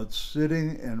wonderful about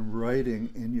sitting and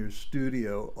writing in your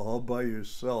studio all by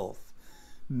yourself,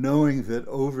 knowing that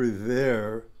over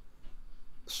there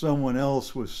someone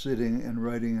else was sitting and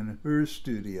writing in her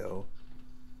studio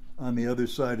on the other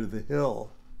side of the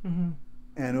hill.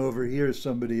 And over here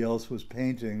somebody else was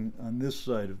painting on this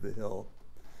side of the hill.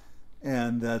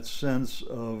 And that sense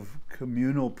of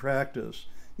communal practice,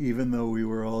 even though we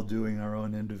were all doing our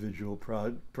own individual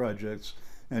projects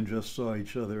and just saw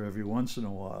each other every once in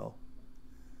a while,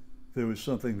 there was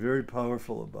something very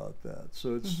powerful about that.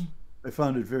 So I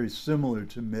found it very similar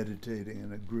to meditating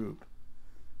in a group.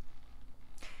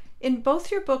 In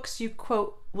both your books, you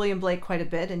quote William Blake quite a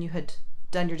bit, and you had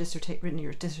done written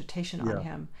your dissertation on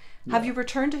him. Have you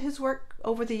returned to his work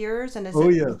over the years? And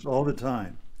yes, all the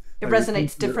time. It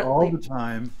resonates differently all the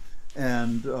time,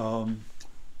 and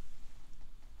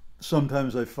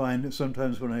sometimes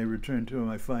when I return to him,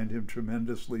 I find him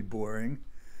tremendously boring.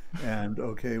 And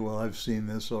okay, well, I've seen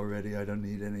this already. I don't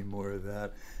need any more of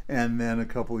that. And then a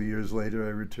couple of years later, I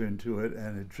return to it,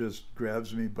 and it just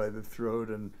grabs me by the throat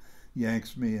and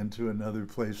yanks me into another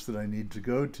place that I need to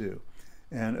go to.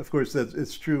 And of course,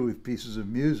 it's true with pieces of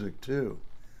music too.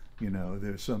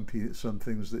 There's some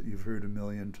things that you've heard a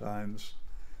million times,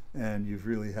 and you've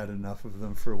really had enough of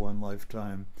them for one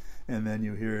lifetime, and then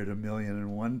you hear it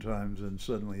 1,000,001 times, and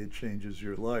suddenly it changes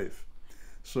your life.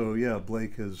 So yeah,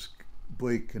 Blake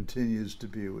continues to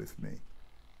be with me.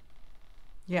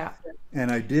 Yeah.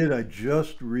 And I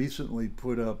just recently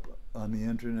put up on the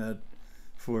internet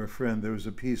for a friend, there was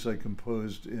a piece I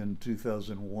composed in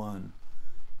 2001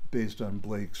 based on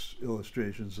Blake's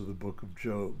illustrations of the Book of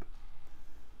Job.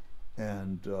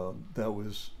 And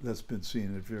that's been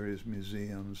seen at various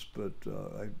museums, but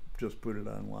I just put it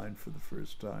online for the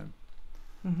first time.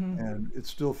 And it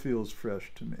still feels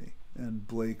fresh to me. And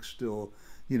Blake still,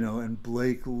 and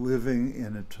Blake living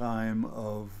in a time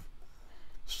of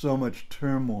so much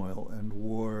turmoil and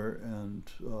war,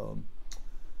 and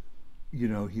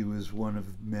he was one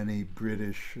of many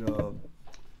British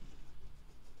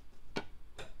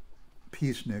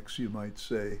peaceniks, you might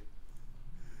say,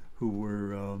 who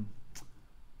were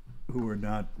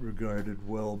not regarded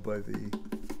well by the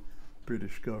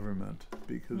British government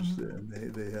because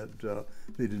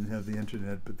they didn't have the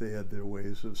internet, but they had their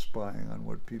ways of spying on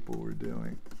what people were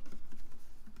doing.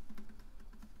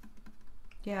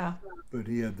 Yeah. But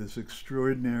he had this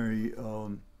extraordinary,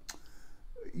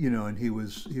 you know, and he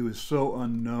was so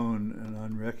unknown and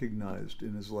unrecognized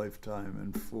in his lifetime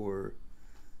and for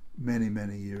many,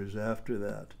 many years after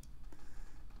that.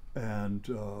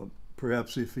 And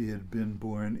perhaps if he had been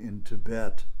born in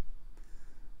Tibet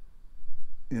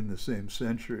in the same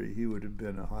century, he would have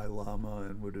been a High Lama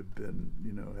and would have been,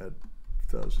 you know, had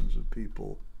thousands of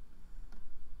people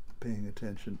paying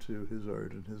attention to his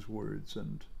art and his words.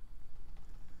 And,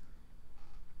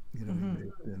 you know, he may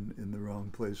have been in the wrong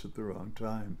place at the wrong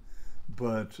time.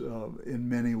 But in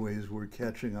many ways, we're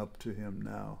catching up to him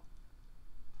now.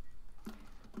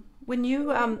 When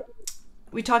you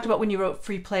we talked about when you wrote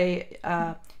Free Play,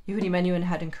 Yehudi Menuhin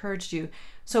had encouraged you.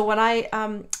 So when I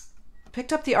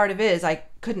picked up The Art of Is, I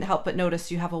couldn't help but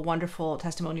notice you have a wonderful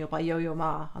testimonial by Yo-Yo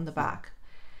Ma on the back.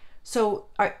 So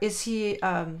is he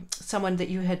someone that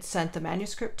you had sent the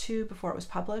manuscript to before it was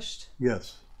published?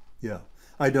 Yes, yeah.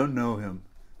 I don't know him,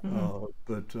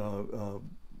 but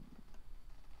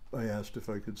I asked if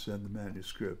I could send the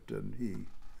manuscript, and he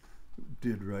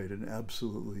did write an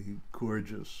absolutely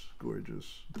gorgeous,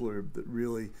 gorgeous blurb that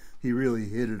he really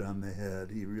hit it on the head.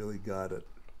 He really got it.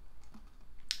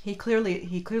 He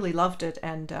clearly loved it,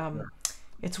 and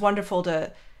it's wonderful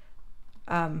to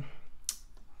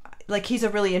like, he's a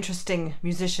really interesting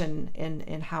musician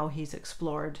in how he's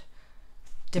explored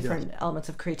different elements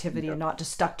of creativity and not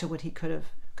just stuck to what he could have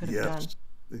done.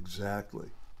 Exactly.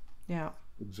 Yeah.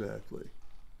 Exactly.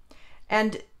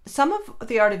 And some of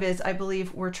The Art of Is, I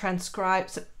believe, were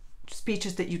transcribed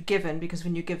speeches that you'd given, because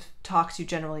when you give talks, you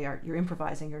generally you're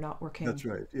improvising, you're not working. That's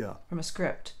right. Yeah. From a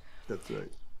script. That's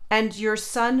right. And your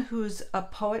son, who's a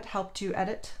poet, helped you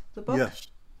edit the book? Yes.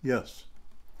 Yes.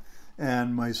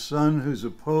 And my son, who's a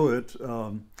poet,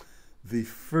 the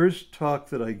first talk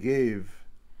that I gave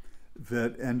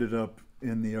that ended up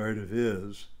in The Art of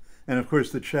Is, and of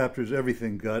course the chapters,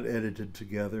 everything got edited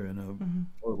together in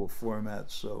a little format,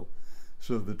 so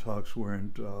the talks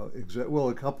weren't well,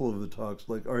 a couple of the talks,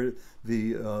 like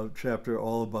the chapter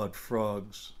all about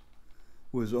frogs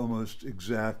was almost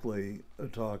exactly a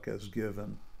talk as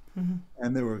given.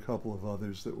 And there were a couple of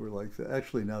others that were like that.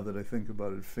 Actually, now that I think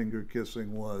about it, finger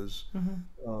kissing was,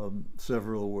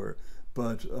 several were.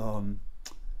 But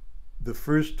the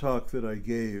first talk that I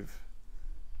gave,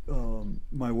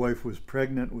 my wife was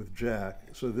pregnant with Jack.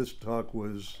 So this talk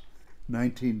was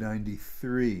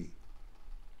 1993.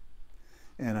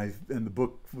 And the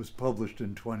book was published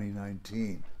in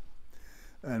 2019.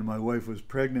 And my wife was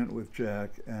pregnant with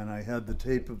Jack, and I had the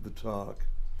tape of the talk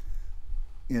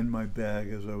in my bag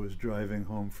as I was driving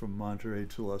home from Monterey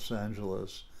to Los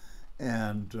Angeles.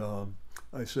 And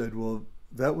I said, well,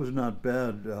 that was not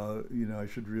bad. You know, I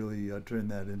should really turn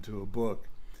that into a book.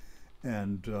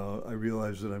 And I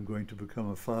realized that I'm going to become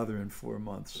a father in 4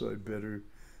 months, so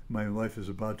my life is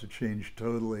about to change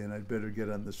totally, and I'd better get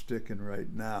on the stick and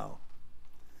write now.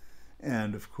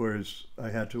 And of course, I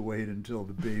had to wait until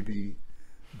the baby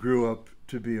grew up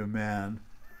to be a man,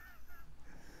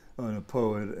 and a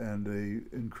poet, and an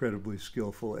incredibly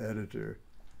skillful editor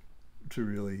to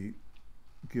really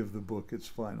give the book its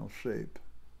final shape.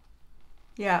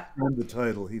 Yeah. And the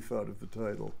title, he thought of the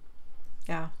title.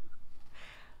 Yeah.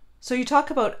 So you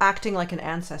talk about acting like an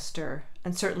ancestor,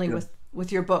 and certainly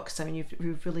with your books, I mean,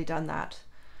 you've really done that.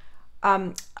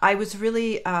 I was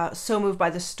really so moved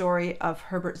by the story of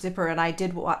Herbert Zipper, and I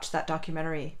did watch that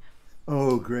documentary.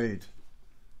 Oh, great.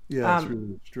 Yeah, it's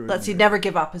really extraordinary. Let's see, Never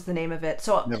Give Up is the name of it.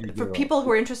 So for people Up.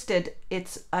 who are interested,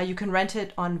 it's you can rent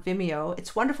it on Vimeo.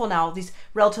 It's wonderful now. These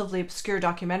relatively obscure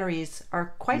documentaries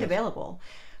are quite available.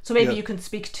 So maybe you can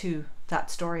speak to that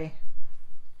story.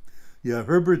 Yeah,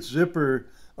 Herbert Zipper,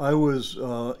 I was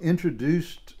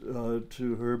introduced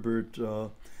to Herbert.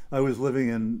 I was living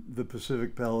in the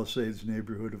Pacific Palisades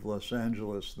neighborhood of Los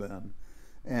Angeles then,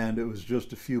 and it was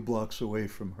just a few blocks away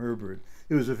from Herbert.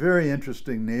 It was a very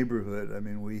interesting neighborhood. I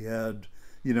mean, we had,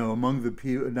 you know, among the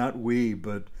people, not we,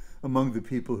 but among the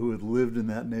people who had lived in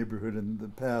that neighborhood in the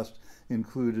past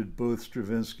included both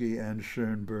Stravinsky and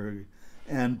Schoenberg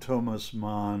and Thomas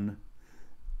Mann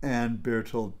and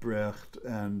Bertolt Brecht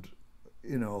and,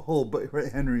 you know,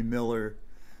 Henry Miller.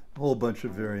 A whole bunch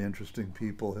of very interesting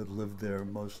people had lived there,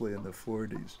 mostly in the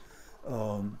 40s.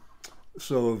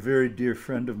 So a very dear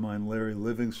friend of mine, Larry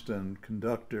Livingston,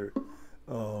 conductor,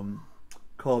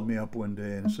 called me up one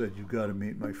day and said, "You've got to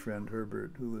meet my friend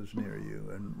Herbert, who lives near you."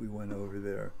 And we went over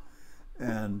there.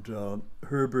 And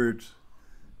Herbert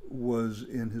was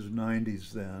in his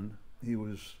 90s then. He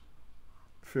was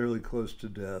fairly close to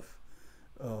death.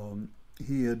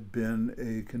 He had been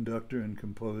a conductor and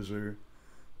composer,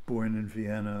 born in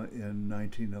Vienna in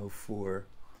 1904.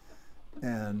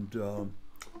 And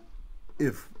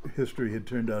if history had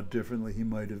turned out differently, he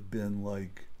might have been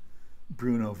like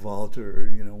Bruno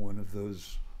Walter, you know, one of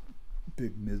those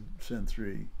big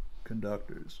mid-century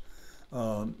conductors.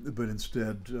 But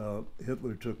instead,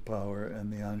 Hitler took power,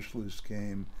 and the Anschluss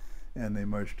came, and they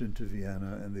marched into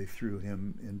Vienna, and they threw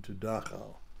him into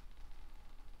Dachau.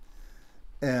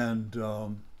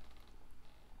 And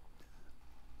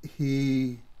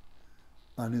he,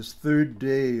 on his third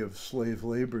day of slave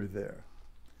labor there,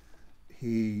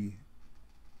 he,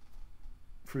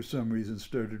 for some reason,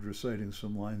 started reciting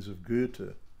some lines of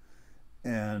Goethe.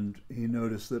 And he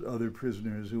noticed that other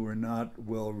prisoners who were not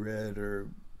well-read or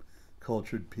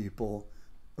cultured people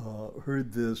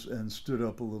heard this and stood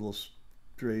up a little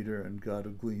straighter and got a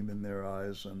gleam in their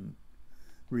eyes and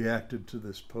reacted to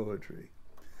this poetry.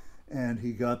 And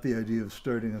he got the idea of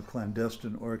starting a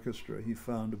clandestine orchestra. He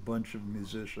found a bunch of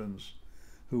musicians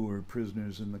who were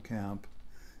prisoners in the camp,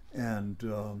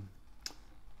 and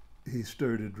he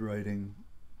started writing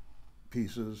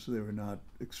pieces. They were not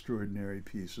extraordinary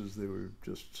pieces, they were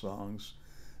just songs.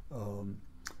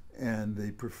 And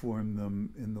they performed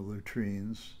them in the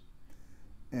latrines,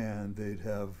 and they'd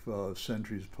have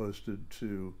sentries posted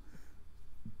to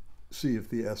see if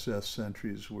the SS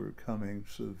sentries were coming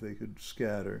so that they could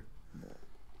scatter.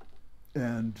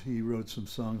 And he wrote some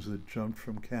songs that jumped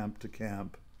from camp to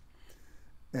camp,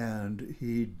 and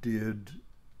he did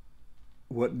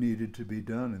what needed to be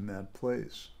done in that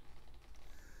place.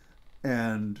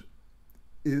 And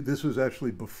this was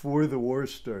actually before the war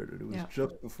started. It was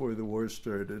just before the war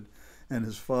started, and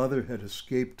his father had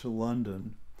escaped to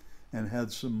London and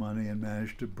had some money and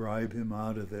managed to bribe him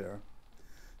out of there.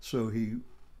 So he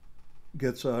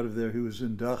gets out of there. He was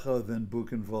in Dachau, then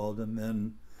Buchenwald, and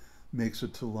then makes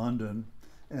it to London.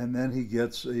 And then he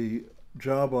gets a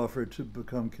job offer to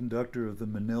become conductor of the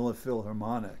Manila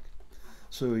Philharmonic.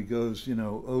 So he goes, you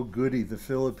know, oh goody, the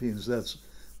Philippines, that's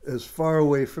as far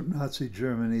away from Nazi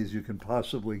Germany as you can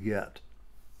possibly get.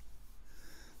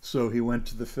 So he went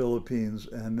to the Philippines,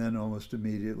 and then almost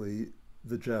immediately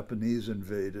the Japanese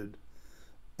invaded.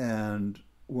 And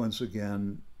once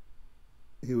again,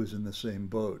 he was in the same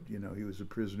boat. You know, he was a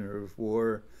prisoner of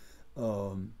war.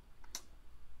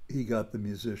 He got the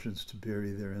musicians to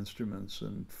bury their instruments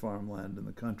in farmland in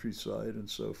the countryside and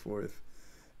so forth,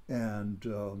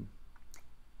 and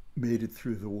made it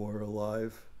through the war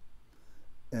alive.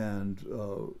 And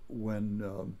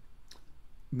when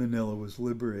Manila was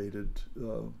liberated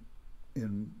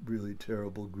in really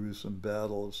terrible, gruesome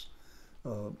battles,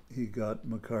 he got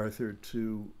MacArthur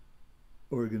to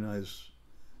organize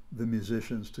the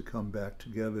musicians to come back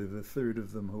together, the third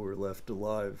of them who were left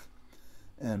alive,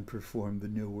 and perform the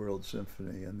New World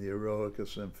Symphony and the Eroica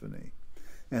Symphony.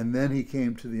 And then he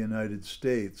came to the United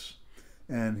States,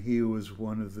 and he was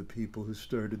one of the people who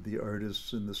started the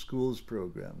Artists in the Schools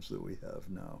programs that we have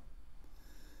now.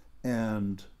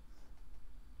 And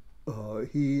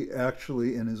he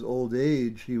actually, in his old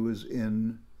age, he was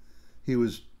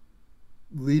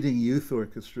leading youth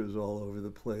orchestras all over the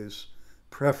place,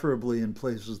 preferably in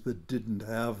places that didn't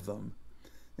have them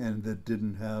and that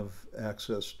didn't have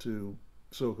access to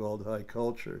so-called high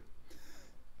culture.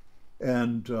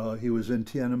 And he was in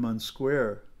Tiananmen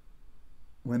Square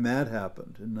when that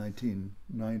happened in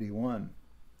 1991.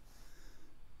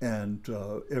 And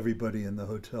everybody in the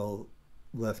hotel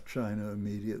left China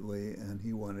immediately, and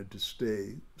he wanted to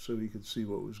stay so he could see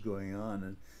what was going on.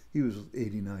 And he was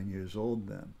 89 years old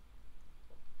then.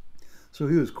 So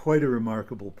he was quite a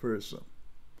remarkable person.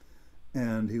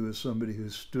 And he was somebody who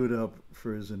stood up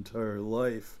for his entire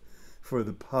life for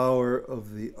the power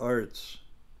of the arts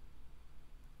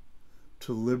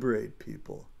to liberate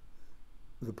people.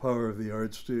 The power of the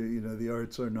arts to, you know, the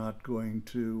arts are not going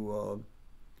to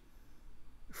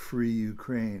free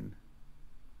Ukraine.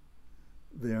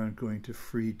 They aren't going to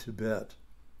free Tibet.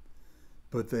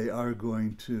 But they are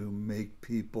going to make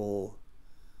people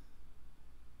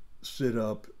sit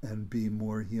up and be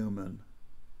more human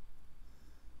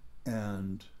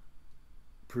and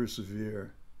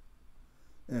persevere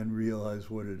and realize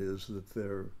what it is that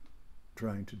they're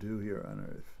trying to do here on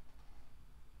Earth.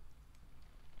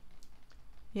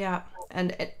 Yeah,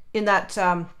 and in that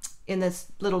in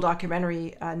this little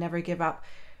documentary, Never Give Up,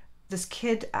 this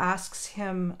kid asks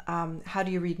him, how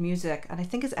do you read music? And I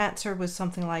think his answer was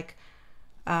something like,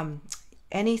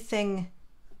 anything,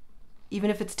 even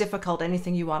if it's difficult,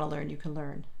 anything you want to learn, you can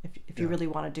learn if you really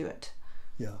want to do it.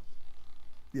 Yeah.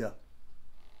 Yeah.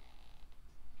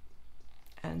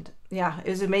 And yeah, it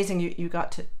was amazing you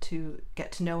got to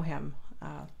get to know him.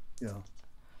 Yeah.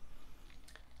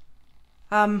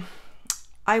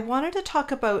 I wanted to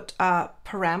talk about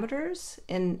parameters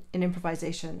in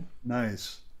improvisation.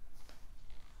 Nice.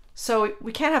 So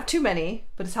we can't have too many,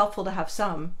 but it's helpful to have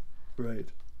some. Right.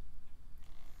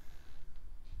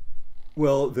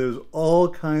 Well, there's all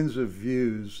kinds of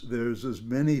views. There's as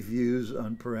many views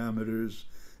on parameters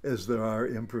as there are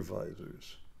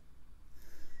improvisers.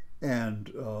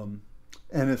 And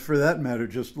if, for that matter,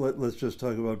 let's just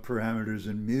talk about parameters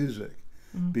in music,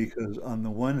 because on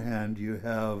the one hand you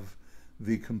have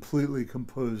the completely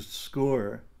composed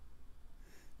score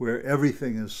where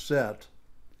everything is set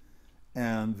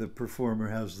and the performer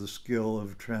has the skill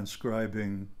of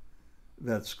transcribing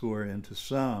that score into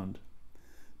sound,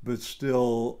 but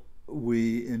still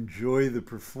we enjoy the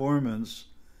performance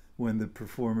when the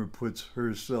performer puts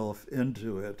herself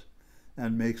into it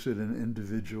and makes it an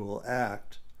individual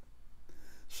act.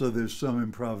 So there's some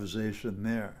improvisation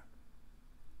there.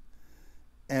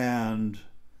 And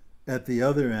at the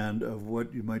other end of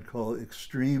what you might call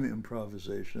extreme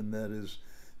improvisation, that is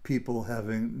people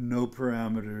having no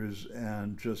parameters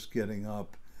and just getting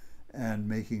up and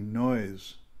making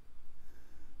noise,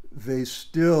 they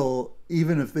still,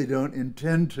 even if they don't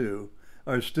intend to,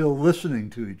 are still listening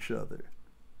to each other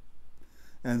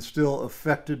and still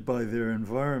affected by their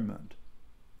environment.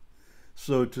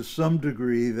 So to some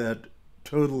degree, that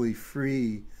totally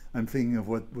free, I'm thinking of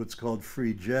what's called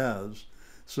free jazz.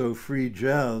 So free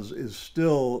jazz is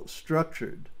still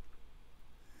structured,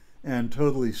 and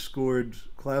totally scored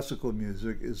classical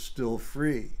music is still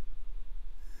free.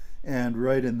 And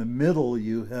right in the middle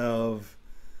you have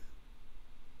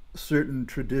certain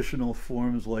traditional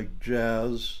forms like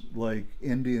jazz, like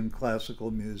Indian classical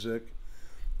music,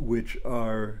 which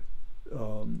are,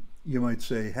 you might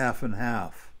say, half and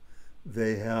half.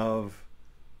 They have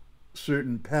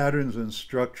certain patterns and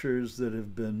structures that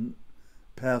have been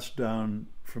passed down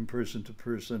from person to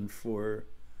person for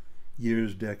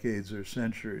years, decades, or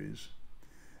centuries.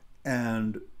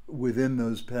 And within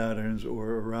those patterns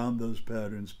or around those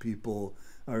patterns, people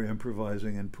are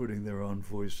improvising and putting their own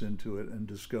voice into it and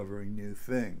discovering new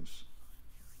things.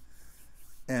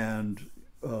 And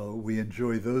we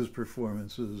enjoy those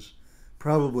performances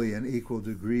probably in equal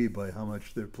degree by how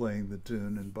much they're playing the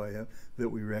tune and by that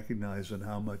we recognize and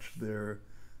how much they're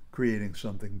creating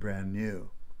something brand new.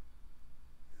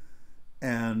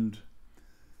 And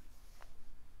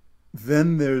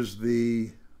then there's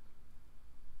the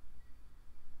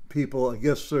people, I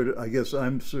guess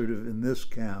I'm sort of in this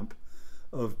camp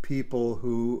of people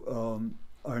who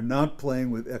are not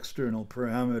playing with external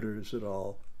parameters at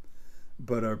all,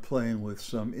 but are playing with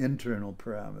some internal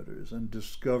parameters and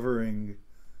discovering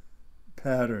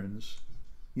patterns.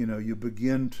 You know, you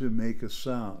begin to make a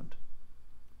sound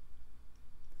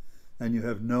and you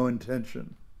have no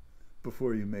intention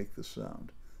before you make the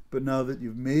sound. But now that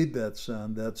you've made that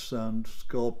sound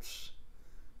sculpts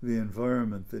the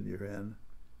environment that you're in.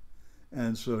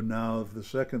 And so now the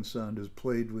second sound is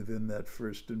played within that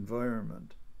first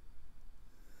environment.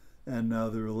 And now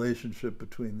the relationship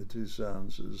between the two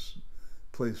sounds is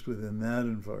placed within that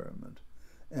environment.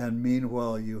 And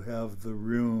meanwhile, you have the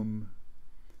room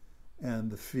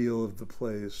and the feel of the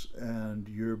place and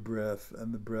your breath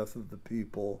and the breath of the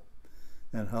people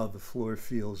and how the floor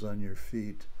feels on your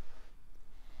feet.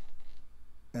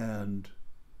 And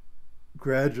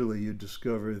gradually you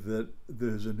discover that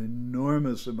there's an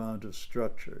enormous amount of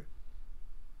structure,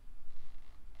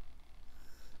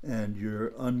 and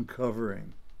you're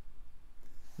uncovering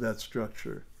that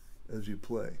structure as you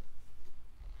play.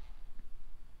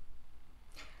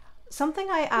 Something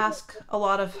I ask a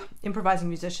lot of improvising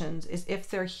musicians is if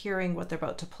they're hearing what they're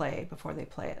about to play before they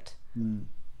play it.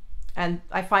 And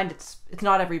I find it's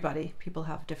not everybody. People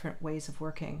have different ways of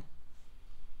working.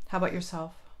 How about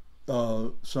yourself?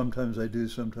 Sometimes I do,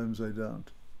 sometimes I don't.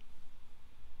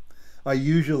 I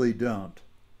usually don't,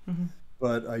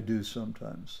 but I do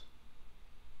sometimes.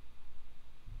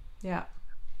 Yeah.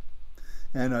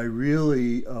 And I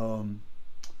really,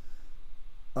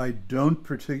 I don't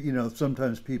particularly,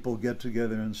 sometimes people get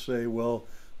together and say, well,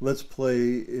 let's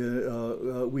play,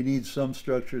 we need some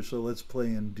structure, so let's play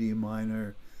in D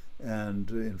minor and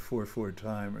in 4/4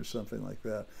 time or something like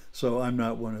that. So I'm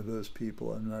not one of those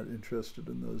people. I'm not interested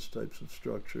in those types of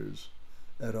structures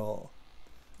at all.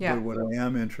 Yeah. But what I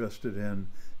am interested in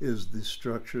is the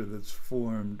structure that's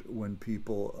formed when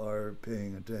people are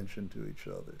paying attention to each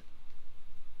other.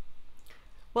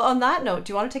 Well, on that note,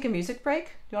 do you want to take a music break?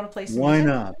 Do you want to play some Why music?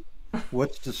 not?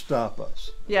 What's to stop us?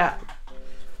 Yeah.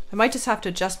 I might just have to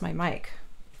adjust my mic.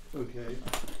 Okay.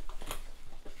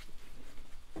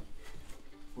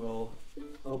 Well,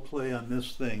 I'll play on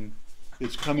this thing.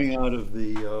 It's coming out of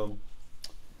the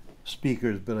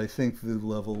speakers, but I think the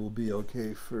level will be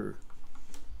okay for...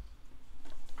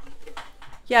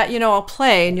 Yeah, I'll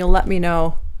play and you'll let me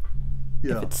know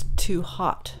Yeah. if it's too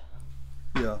hot.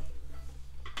 Yeah.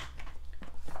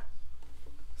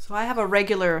 So I have a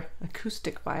regular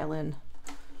acoustic violin.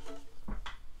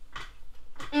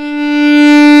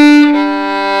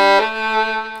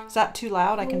 Is that too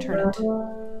loud? I can turn it.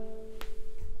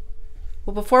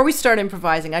 Well, before we start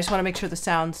improvising, I just want to make sure the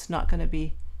sound's not going to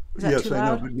be... Is that Yes, too loud?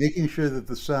 I know, but making sure that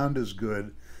the sound is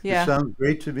good. Yeah. It sounds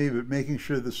great to me, but making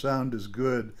sure the sound is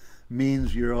good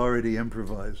means you're already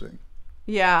improvising.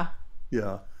 Yeah.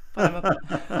 Yeah. But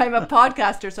I'm a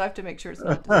podcaster, so I have to make sure it's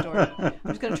not distorted. I'm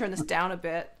just going to turn this down a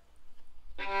bit.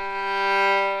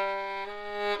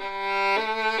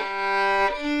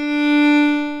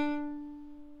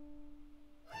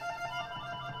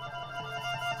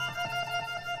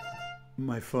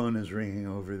 My phone is ringing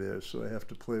over there, so I have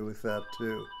to play with that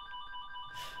too.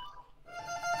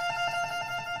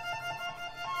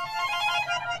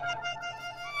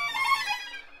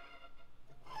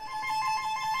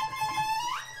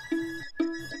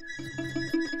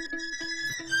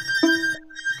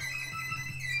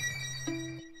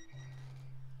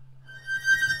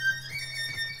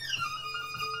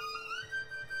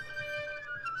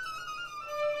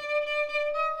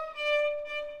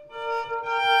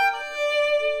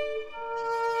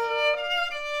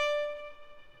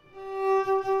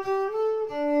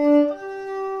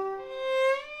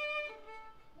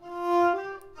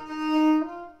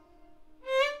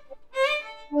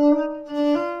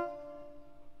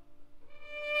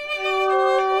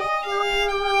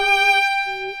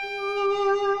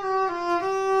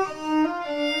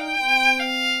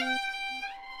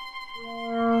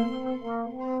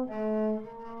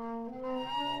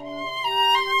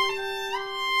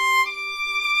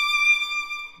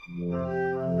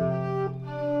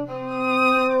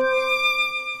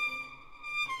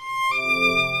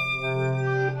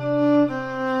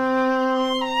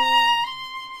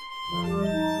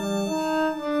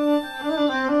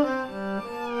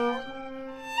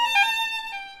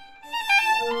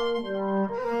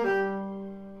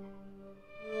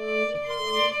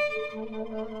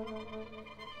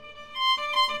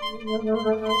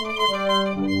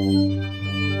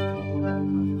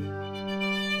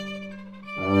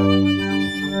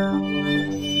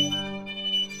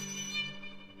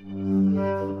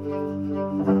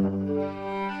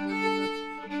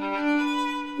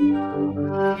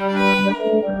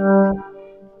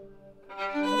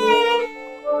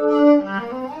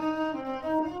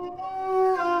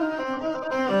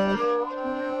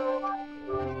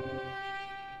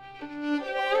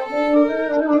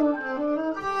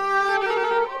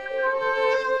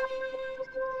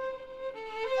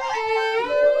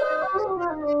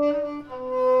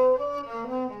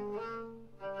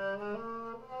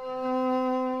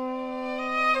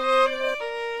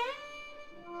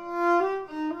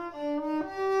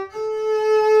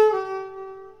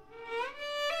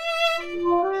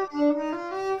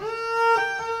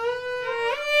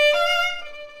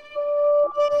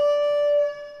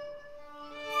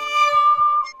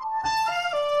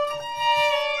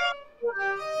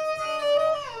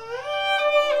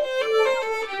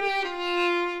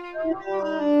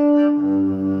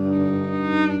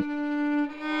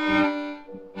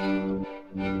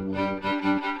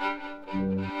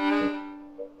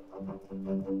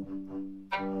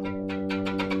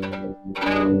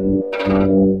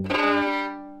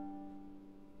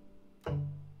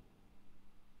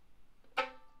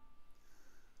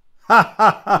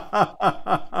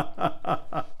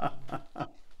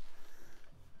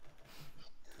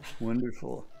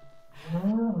 Wonderful.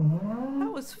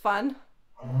 That was fun.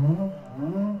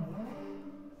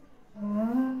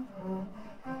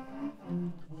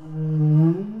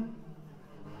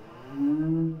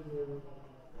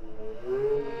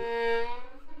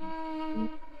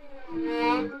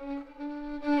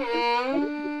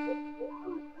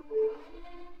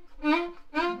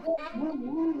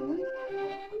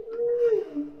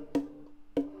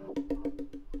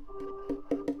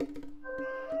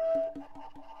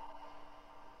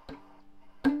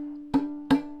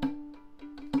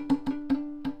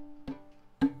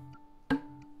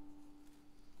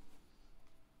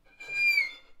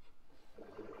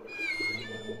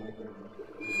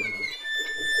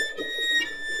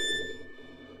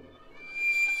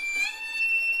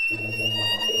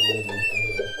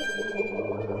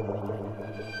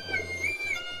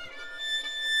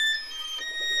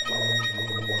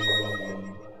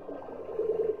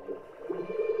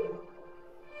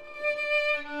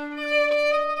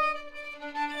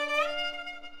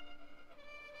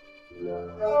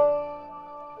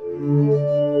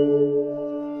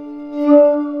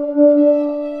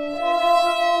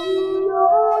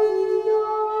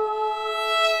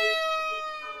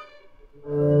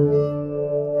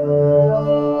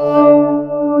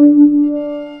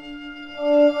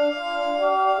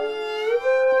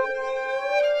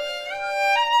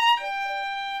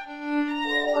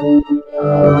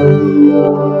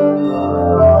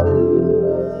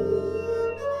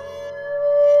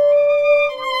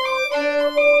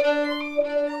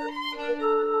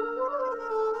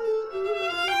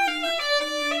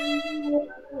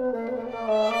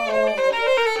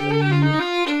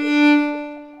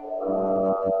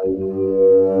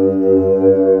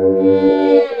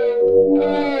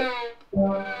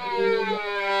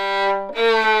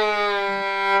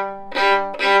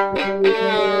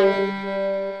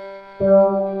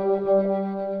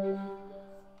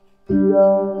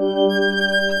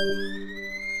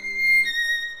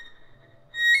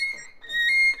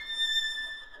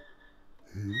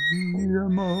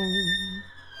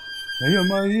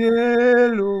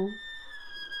 Yamayelo,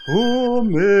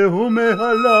 hume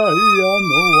halaya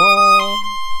moa.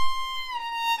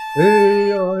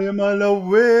 Hey,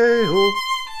 Yamalaweo,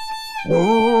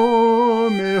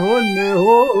 hume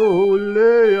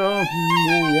holeya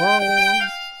moa.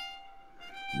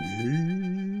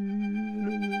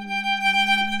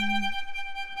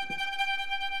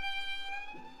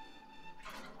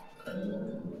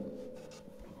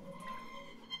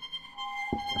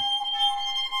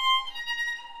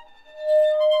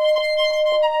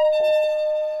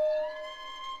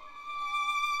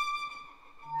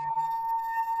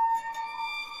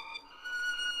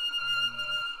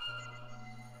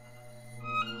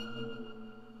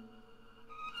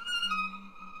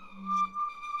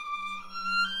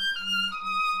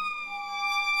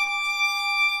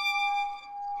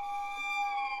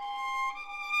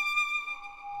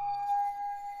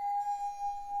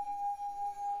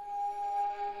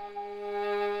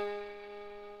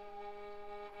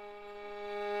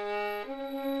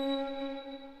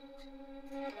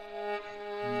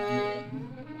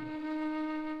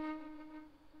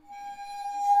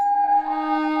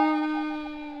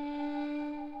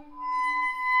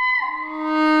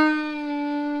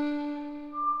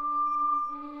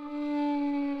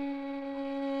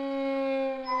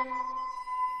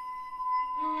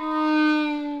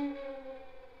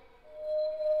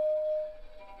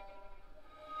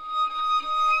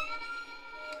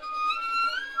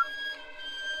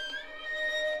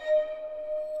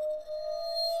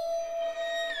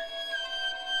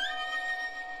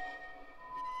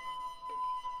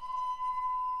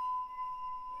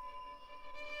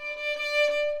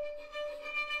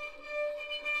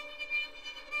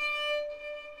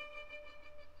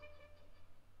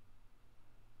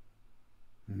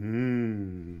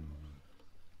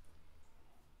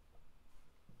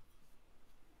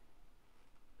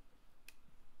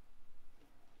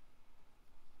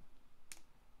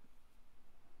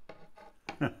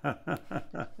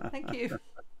 Thank you.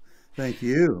 Thank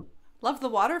you. Love the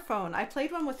water phone. I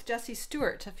played one with Jesse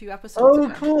Stewart a few episodes Oh,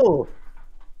 ago. cool.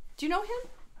 Do you know him?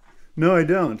 No, I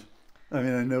don't. I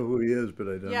mean, I know who he is, but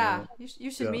I don't Yeah, know.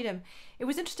 you should meet him. It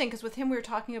was interesting because with him we were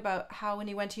talking about how when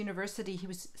he went to university he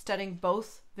was studying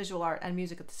both visual art and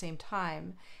music at the same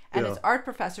time, and his art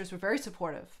professors were very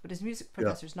supportive, but his music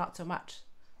professors not so much.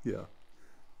 Yeah,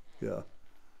 yeah.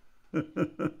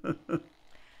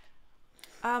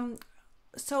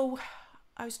 So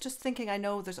I was just thinking, I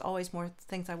know there's always more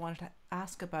things I wanted to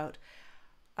ask about.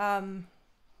 We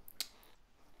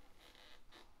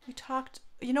talked,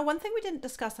 one thing we didn't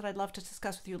discuss that I'd love to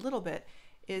discuss with you a little bit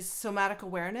is somatic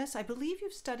awareness. I believe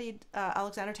you've studied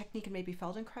Alexander technique and maybe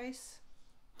Feldenkrais.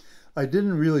 I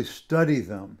didn't really study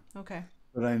them, Okay.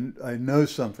 but I know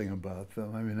something about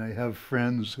them. I mean, I have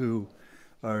friends who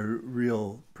are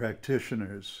real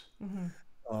practitioners,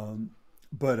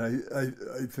 but I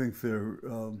think they're,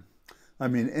 I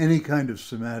mean, any kind of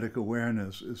somatic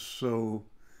awareness is so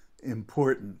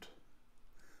important,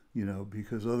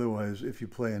 because otherwise, if you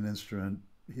play an instrument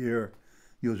here,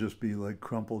 you'll just be like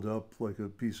crumpled up like a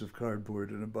piece of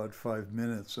cardboard in about 5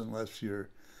 minutes unless you're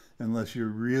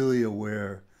really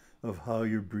aware of how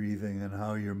you're breathing and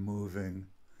how you're moving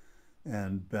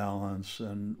and balance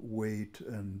and weight.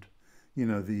 And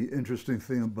the interesting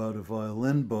thing about a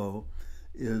violin bow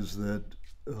is that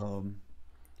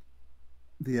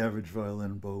the average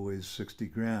violin bow weighs 60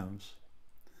 grams,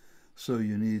 so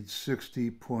you need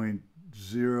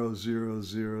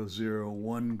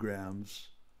 60.00001 grams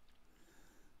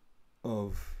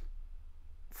of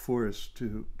force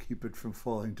to keep it from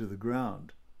falling to the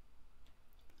ground.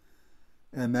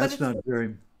 And that's not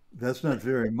very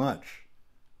much.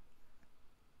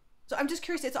 So I'm just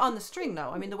curious, it's on the string though.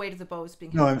 I mean, the weight of the bow is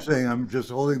being No, held I'm by saying I'm just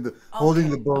holding the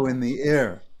bow in the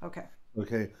air. Okay.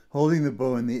 Okay, holding the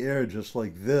bow in the air just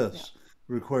like this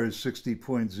requires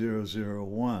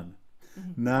 60.001.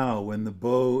 Now, when the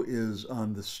bow is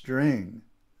on the string,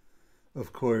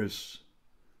 of course,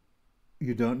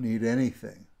 you don't need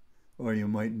anything, or you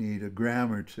might need a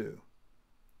gram or two.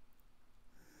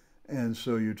 And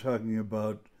so you're talking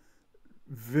about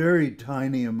very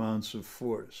tiny amounts of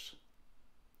force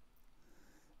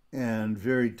and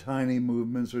very tiny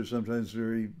movements, or sometimes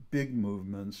very big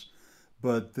movements,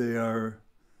 but they are,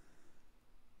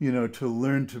 to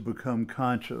learn to become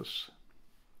conscious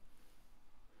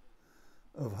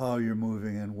of how you're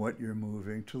moving and what you're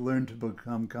moving, to learn to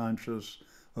become conscious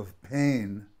of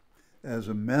pain as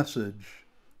a message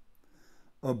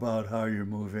about how you're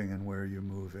moving and where you're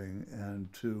moving,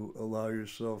 and to allow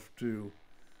yourself to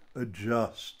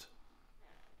adjust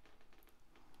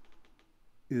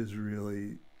is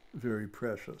really very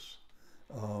precious.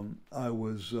 I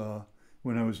was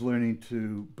when I was learning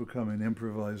to become an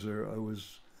improviser, I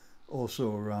was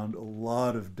also around a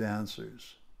lot of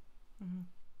dancers,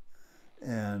 Mm-hmm.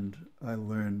 and I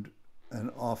learned an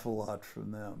awful lot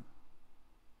from them.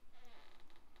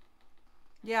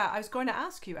 Yeah, I was going to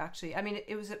ask you actually. I mean,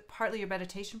 it was partly your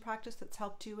meditation practice that's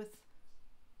helped you with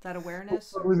that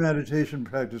awareness, Probably or meditation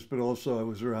practice, but also I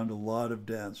was around a lot of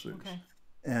dancers, okay.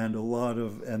 and a lot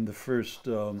of and the first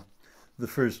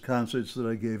concerts that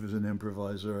I gave as an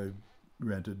improviser, I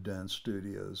rented dance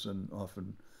studios and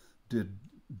often did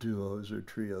duos or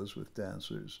trios with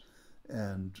dancers,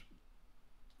 and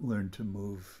learned to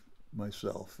move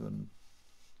myself and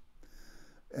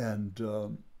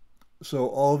so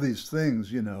all these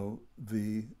things,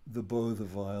 the bow, the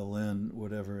violin,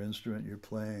 whatever instrument you're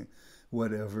playing,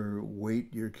 whatever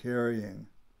weight you're carrying,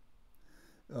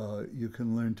 you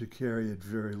can learn to carry it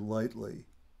very lightly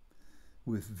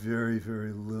with very,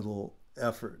 very little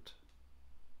effort.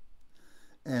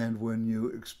 And when you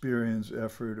experience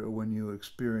effort or when you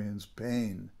experience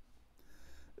pain,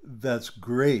 that's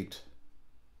great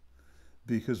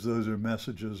because those are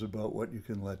messages about what you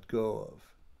can let go of.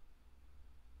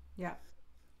 Yeah.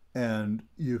 And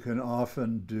you can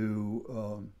often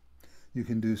you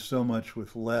can do so much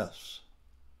with less.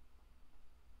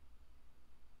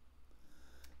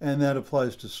 And that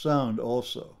applies to sound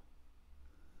also.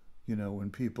 When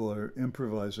people are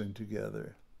improvising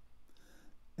together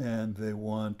and they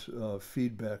want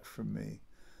feedback from me,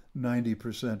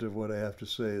 90% of what I have to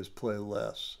say is play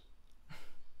less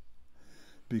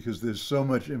because there's so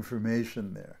much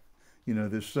information there.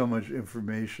 There's so much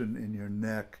information in your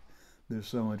neck, there's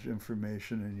so much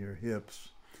information in your hips,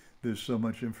 there's so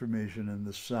much information in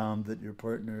the sound that your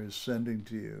partner is sending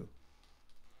to you.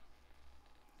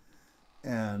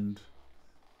 And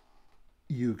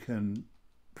you can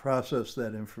process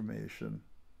that information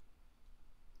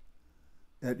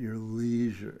at your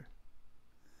leisure.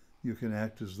 You can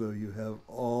act as though you have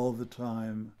all the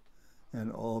time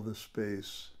and all the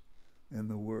space in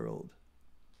the world.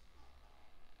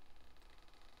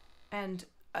 And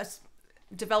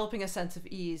developing a sense of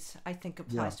ease, I think,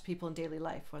 applies Yeah. to people in daily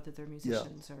life, whether they're Yeah.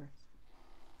 musicians or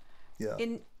Yeah.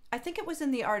 I think it was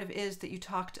in The Art of Is that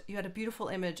you had a beautiful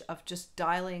image of just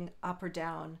dialing up or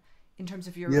down in terms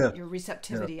of your Yes. your Yeah.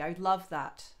 receptivity. I love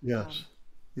that. Yes.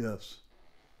 Yes.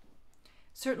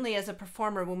 Certainly as a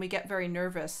performer, when we get very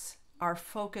nervous, our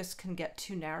focus can get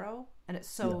too narrow, and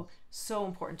it's Yeah. so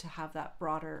important to have that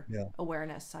broader Yeah.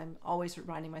 awareness. I'm always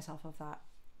reminding myself of that.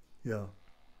 Yeah.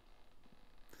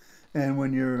 And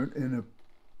when you're in a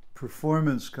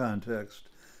performance context,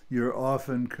 you're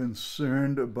often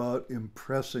concerned about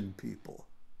impressing people.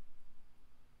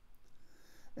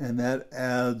 And that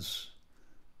adds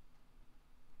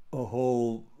a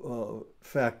whole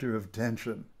factor of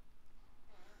tension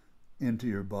into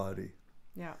your body.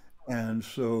 Yeah. And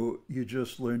so you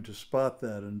just learn to spot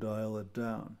that and dial it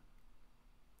down.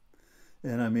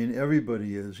 And I mean,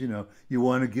 everybody is, you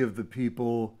want to give the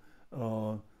people,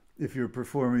 if you're a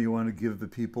performer, you want to give the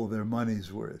people their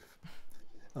money's worth.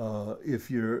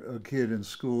 If you're a kid in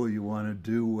school, you want to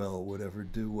do well, whatever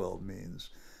do well means.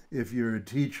 If you're a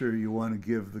teacher, you want to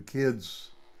give the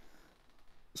kids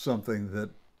something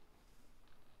that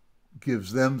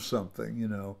gives them something.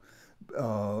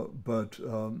 But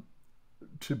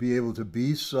to be able to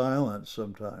be silent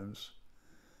sometimes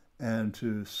and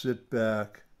to sit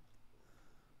back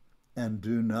and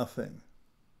do nothing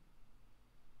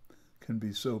can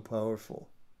be so powerful.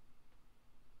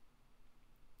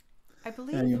 I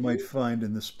believe. And you might find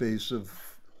in the space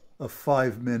of a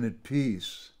 5-minute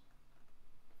piece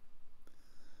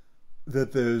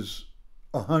that there's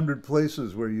 100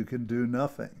 places where you can do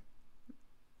nothing.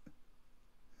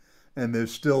 And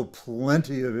there's still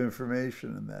plenty of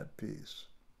information in that piece.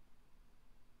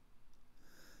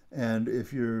 And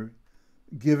if you're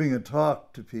giving a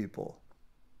talk to people,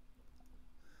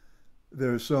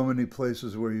 there are so many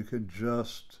places where you can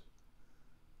just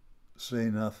say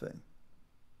nothing.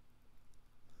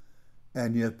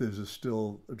 And yet there's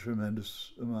still a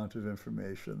tremendous amount of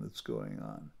information that's going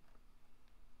on.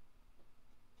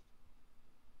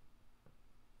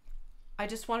 I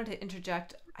just wanted to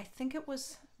interject. I think it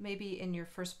was maybe in your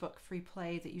first book, Free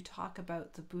Play, that you talk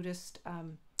about the Buddhist,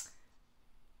 the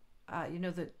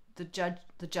judge,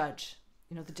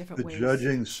 the different The ways.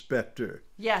 judging specter.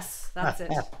 Yes, that's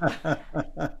it.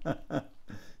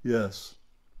 Yes.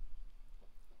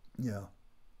 Yeah.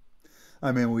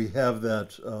 I mean, we have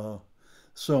that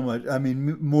so much. I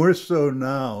mean, more so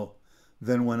now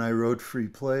than when I wrote Free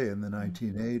Play in the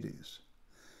 1980s,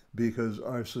 because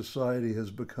our society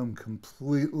has become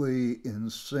completely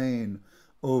insane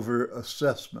over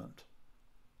assessment.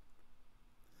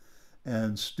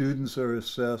 and students are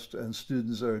assessed, and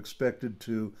students are expected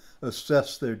to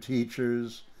assess their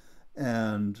teachers,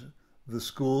 and the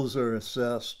schools are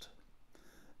assessed,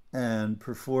 and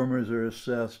performers are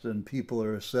assessed, and people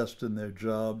are assessed in their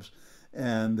jobs,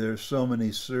 and there's so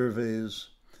many surveys,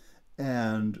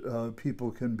 and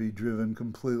people can be driven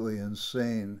completely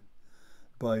insane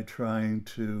by trying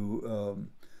to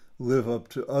live up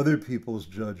to other people's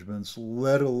judgments,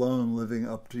 let alone living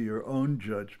up to your own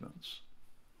judgments.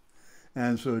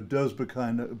 And so it does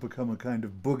become a kind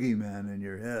of boogeyman in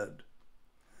your head.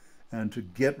 And to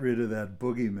get rid of that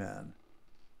boogeyman,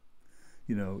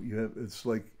 you know, it's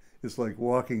like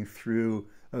walking through.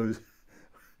 I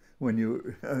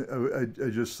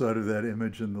just thought of that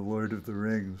image in The Lord of the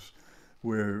Rings,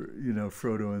 where, you know,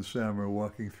 Frodo and Sam are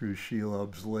walking through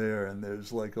Shelob's lair, and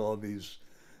there's like all these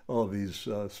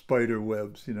spider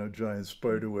webs, you know, giant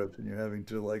spider webs, and you're having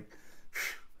to, like,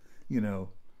 you know,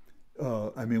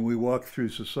 I mean, we walk through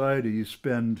society. You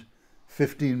spend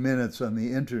 15 minutes on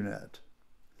the internet,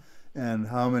 and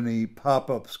how many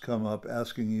pop-ups come up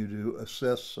asking you to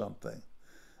assess something,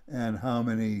 and how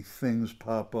many things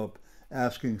pop up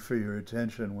asking for your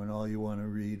attention when all you want to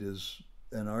read is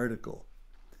an article.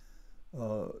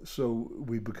 So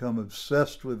we become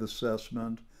obsessed with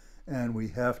assessment, and we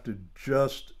have to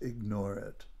just ignore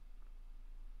it.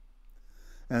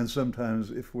 And sometimes,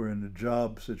 if we're in a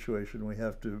job situation, we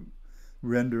have to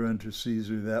render unto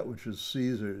Caesar that which is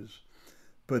Caesar's,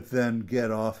 but then get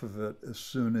off of it as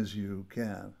soon as you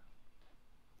can.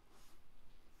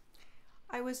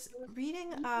 I was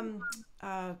reading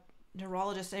a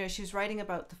neurologist, anyway, she was writing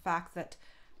about the fact that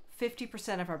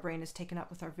 50% of our brain is taken up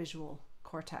with our visual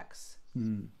cortex.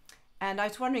 Mm. And I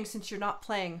was wondering, since you're not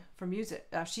playing for music,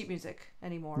 sheet music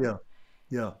anymore,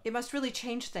 Yeah, it must really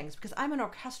change things, because I'm an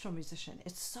orchestral musician.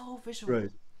 It's so visual.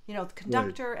 right, You know, the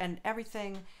conductor and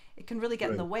everything, it can really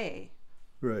get in the way.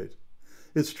 right.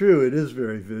 It's true. It is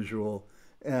very visual,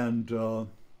 and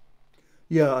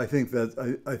yeah, I think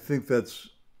that's,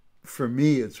 for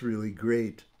me, it's really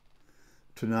great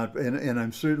to not, and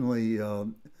I'm certainly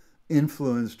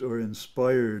influenced or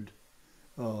inspired.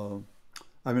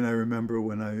 I mean, I remember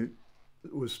when I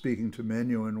was speaking to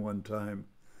Menuhin one time,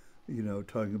 you know,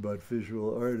 talking about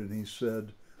visual art, and he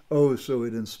said, "Oh, so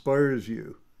it inspires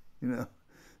you," you know,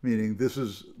 meaning this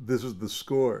is the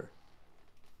score,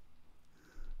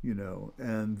 you know,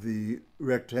 and the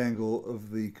rectangle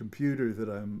of the computer that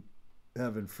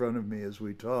have in front of me as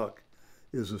we talk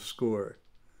is a score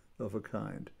of a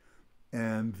kind,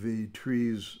 and the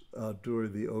trees outdoor,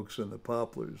 the oaks and the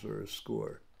poplars, are a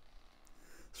score.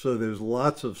 So there's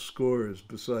lots of scores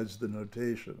besides the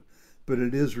notation, but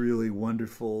it is really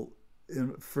wonderful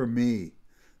for me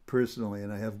personally,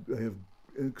 and I have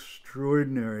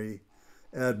extraordinary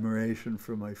admiration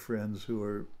for my friends who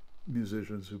are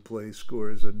musicians who play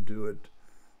scores and do it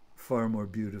far more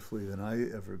beautifully than I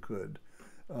ever could.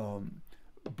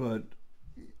 But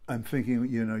I'm thinking,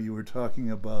 you know, you were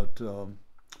talking about,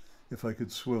 if I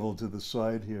could swivel to the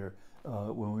side here,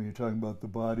 when we were talking about the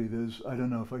body, there's, I don't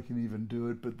know if I can even do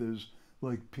it, but there's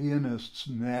like pianist's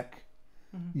neck,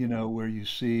 you know, where you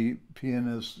see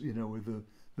pianists, you know, where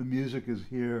the music is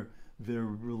here, they're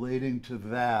relating to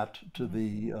that, to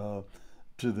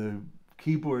the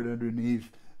keyboard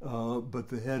underneath, but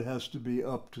the head has to be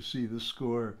up to see the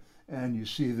score, and you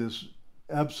see this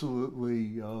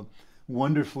absolutely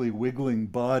wonderfully wiggling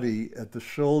body at the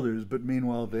shoulders, but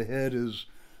meanwhile the head is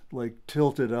like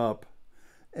tilted up,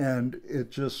 and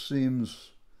it just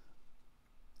seems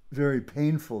very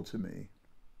painful to me.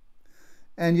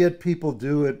 And yet people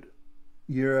do it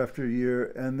year after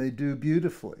year, and they do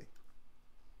beautifully.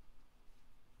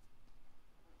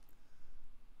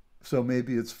 So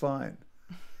maybe it's fine.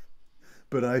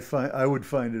 But I would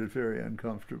find it very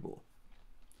uncomfortable.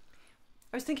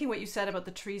 I was thinking what you said about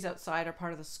the trees outside are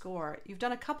part of the score. You've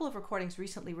done a couple of recordings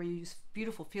recently where you use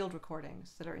beautiful field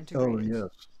recordings that are integrated. Oh,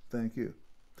 yes. Thank you.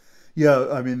 Yeah,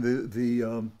 I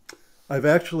mean, I've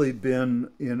actually been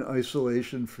in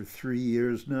isolation for 3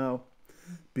 years now,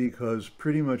 because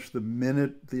pretty much the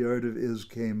minute The Art of Is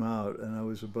came out and I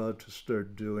was about to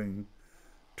start doing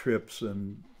trips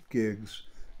and gigs,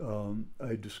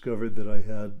 I discovered that I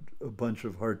had a bunch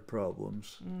of heart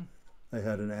problems. I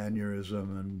had an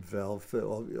aneurysm and valve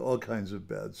failure, all kinds of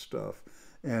bad stuff.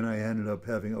 And I ended up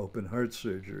having open heart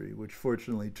surgery, which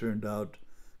fortunately turned out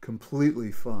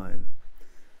completely fine.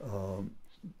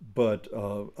 But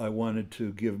I wanted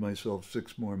to give myself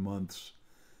 6 more months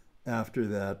after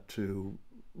that to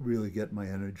really get my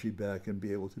energy back and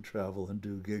be able to travel and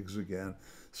do gigs again.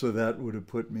 So that would have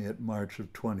put me at March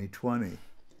of 2020.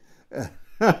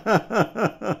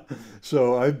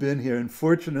 So I've been here, and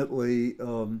fortunately,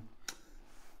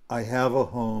 I have a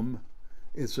home.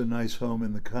 It's a nice home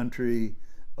in the country.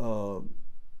 Uh,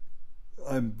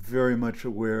 I'm very much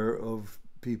aware of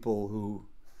people who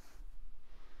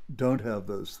don't have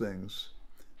those things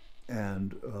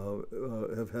and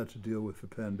have had to deal with the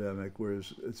pandemic,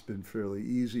 whereas it's been fairly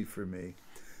easy for me.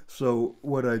 So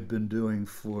what I'd been doing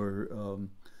for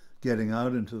getting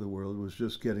out into the world was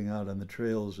just getting out on the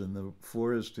trails in the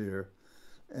forest here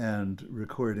and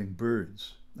recording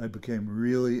birds. I became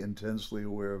really intensely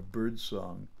aware of bird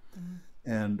song. Mm-hmm.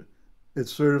 And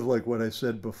it's sort of like what I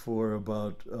said before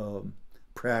about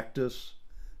practice.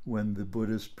 When the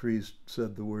Buddhist priest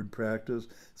said the word practice,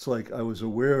 it's like I was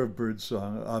aware of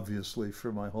birdsong, obviously,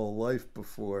 for my whole life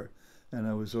before, and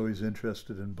I was always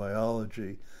interested in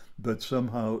biology, but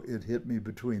somehow it hit me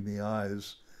between the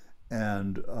eyes,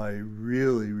 and I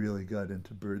really, really got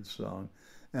into birdsong.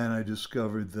 And I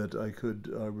discovered that I could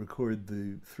record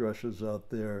the thrushes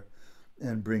out there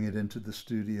and bring it into the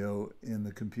studio in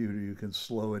the computer. You can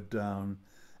slow it down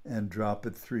and drop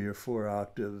it 3 or 4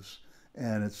 octaves,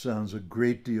 and it sounds a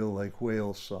great deal like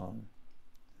whale song.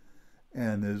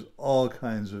 And there's all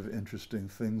kinds of interesting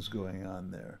things going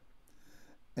on there.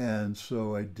 And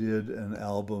so I did an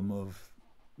album of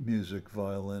music,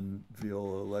 violin,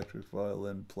 viola, electric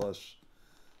violin, plus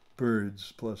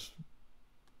birds, plus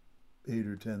 8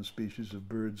 or 10 species of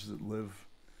birds that live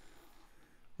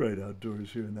right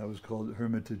outdoors here, and that was called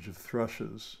Hermitage of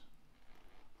Thrushes.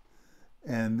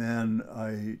 And then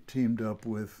I teamed up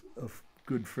with a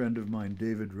good friend of mine,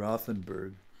 David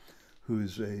Rothenberg,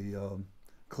 who's a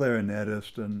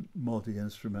clarinetist and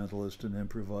multi-instrumentalist and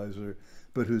improviser,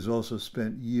 but who's also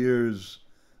spent years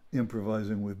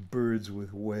improvising with birds,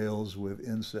 with whales, with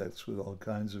insects, with all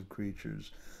kinds of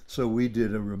creatures. So we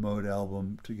did a remote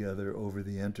album together over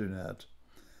the internet,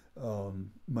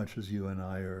 much as you and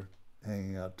I are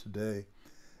hanging out today.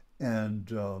 And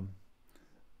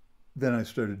then I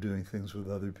started doing things with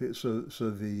other people. So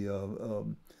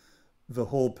the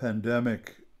whole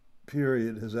pandemic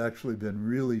period has actually been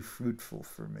really fruitful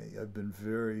for me. I've been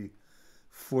very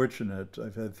fortunate.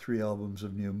 I've had 3 albums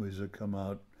of new music come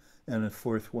out, and a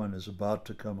 4th one is about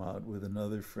to come out with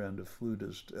another friend, a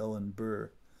flutist, Ellen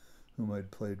Burr, whom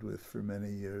I'd played with for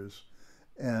many years.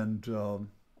 And then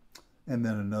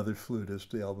another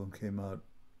flutist. The album came out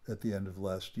at the end of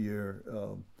last year,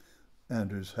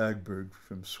 Anders Hagberg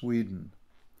from Sweden.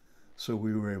 So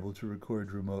we were able to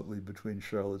record remotely between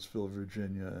Charlottesville,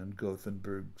 Virginia, and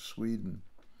Gothenburg, Sweden.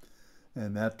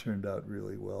 And that turned out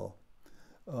really well.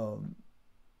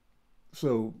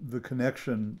 So the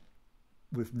connection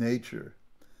with nature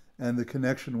and the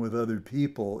connection with other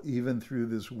people, even through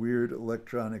this weird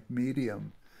electronic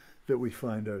medium that we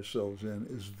find ourselves in,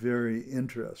 is very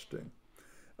interesting.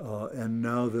 And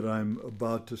now that I'm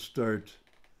about to start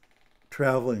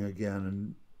traveling again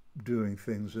and doing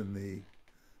things in the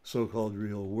so-called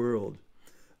real world,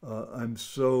 I'm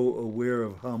so aware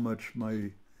of how much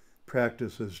my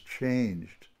practice has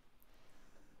changed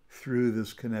through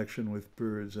this connection with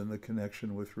birds and the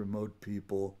connection with remote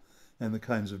people and the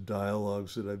kinds of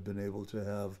dialogues that I've been able to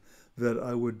have that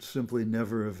I would simply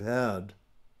never have had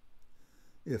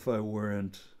if it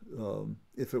weren't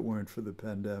for the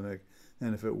pandemic,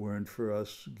 and if it weren't for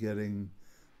us getting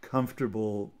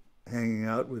comfortable hanging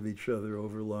out with each other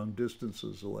over long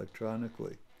distances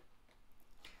electronically.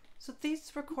 So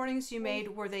these recordings you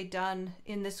made, were they done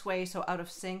in this way, so out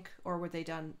of sync, or were they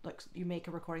done like you make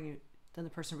a recording, then the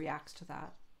person reacts to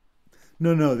that?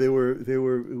 No,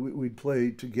 we'd play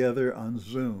together on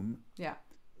Zoom. Yeah.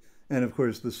 And of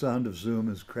course the sound of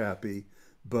Zoom is crappy,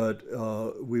 but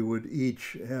we would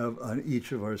each have, on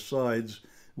each of our sides,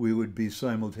 we would be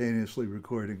simultaneously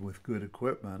recording with good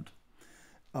equipment.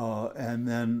 And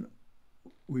then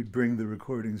we'd bring the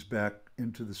recordings back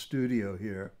into the studio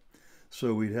here.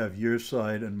 So we'd have your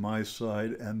side and my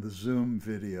side and the Zoom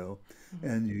video, mm-hmm.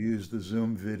 and you use the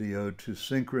Zoom video to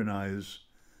synchronize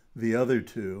the other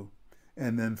two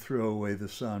and then throw away the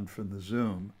sound from the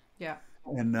Zoom. Yeah.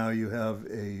 And now you have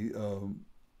a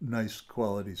nice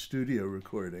quality studio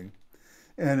recording.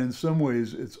 And in some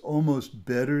ways, it's almost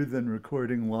better than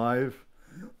recording live,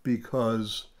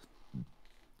 because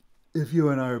if you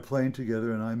and I are playing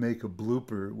together and I make a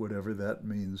blooper, whatever that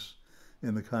means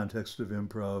in the context of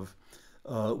improv,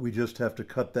 we just have to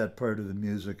cut that part of the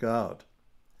music out.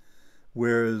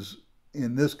 Whereas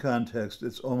in this context,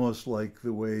 it's almost like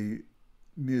the way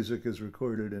music is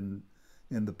recorded in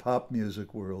the pop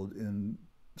music world in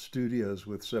studios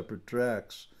with separate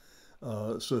tracks,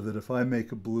 so that if I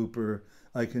make a blooper,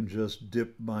 I can just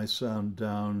dip my sound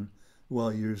down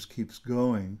while yours keeps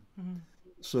going. Mm-hmm.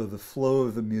 so the flow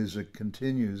of the music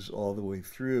continues all the way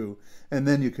through, and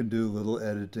then you can do little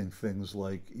editing things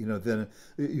like, then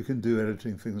you can do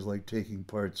editing things like taking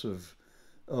parts of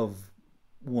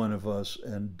one of us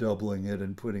and doubling it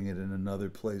and putting it in another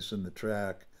place in the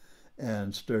track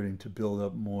and starting to build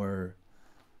up more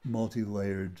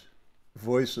multi-layered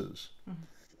voices. Mm-hmm.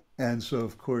 And so,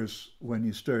 of course, when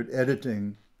you start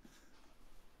editing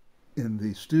in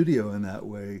the studio in that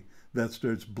way, that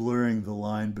starts blurring the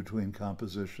line between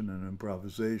composition and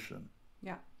improvisation.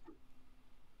 Yeah.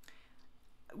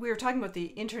 We were talking about the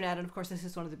internet, and of course, this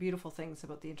is one of the beautiful things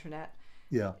about the internet.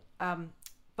 Yeah.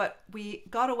 But we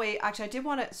got away. Actually, I did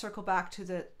want to circle back to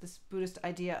this Buddhist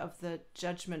idea of the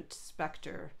judgment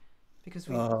specter, because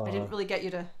I didn't really get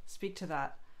you to speak to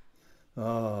that.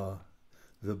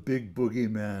 The big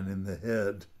boogeyman in the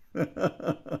head,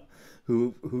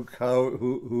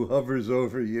 who hovers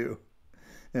over you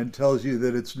and tells you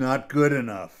that it's not good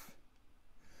enough,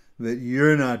 that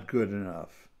you're not good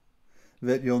enough,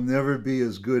 that you'll never be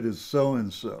as good as so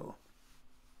and so,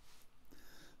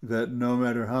 that no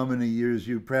matter how many years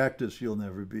you practice, you'll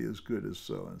never be as good as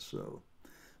so and so,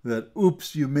 that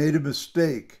oops, you made a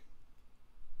mistake.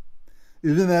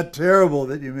 Isn't that terrible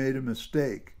that you made a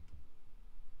mistake?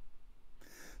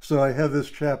 So I have this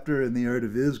chapter in The Art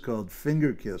of Is called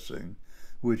Finger Kissing,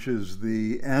 which is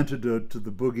the antidote to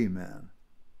the boogeyman.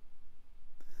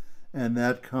 And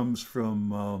that comes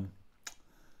from,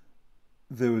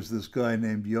 there was this guy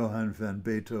named Johann van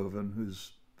Beethoven,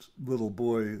 whose little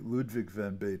boy, Ludwig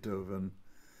van Beethoven,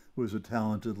 was a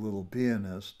talented little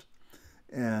pianist.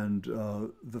 And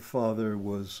the father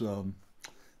was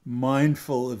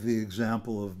mindful of the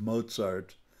example of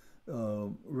Mozart,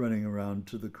 running around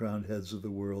to the crowned heads of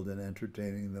the world and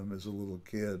entertaining them as a little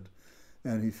kid.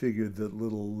 And he figured that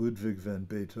little Ludwig van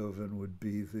Beethoven would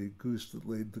be the goose that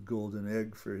laid the golden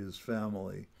egg for his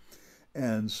family.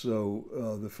 And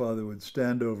so the father would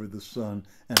stand over the son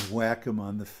and whack him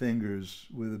on the fingers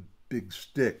with a big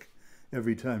stick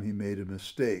every time he made a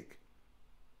mistake.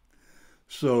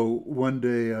 So one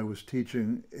day I was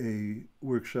teaching a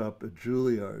workshop at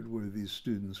Juilliard where these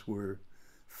students were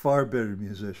far better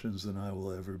musicians than I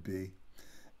will ever be.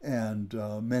 And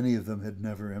many of them had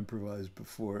never improvised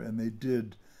before, and they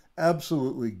did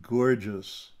absolutely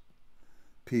gorgeous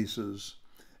pieces.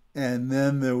 And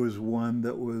then there was one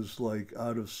that was like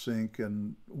out of sync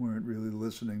and weren't really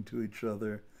listening to each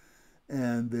other.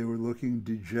 And they were looking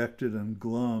dejected and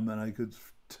glum, and I could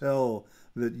tell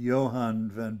that Johann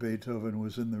van Beethoven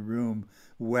was in the room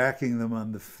whacking them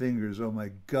on the fingers. Oh my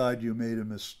God, you made a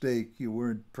mistake. You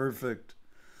weren't perfect.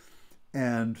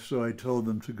 And so I told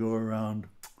them to go around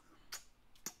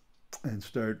and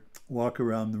walk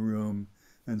around the room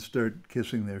and start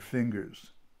kissing their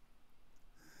fingers.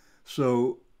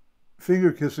 So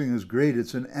finger kissing is great.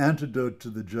 It's an antidote to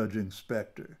the judging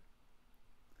specter.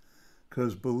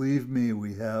 Because believe me,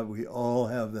 we all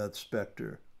have that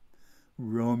specter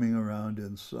roaming around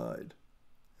inside.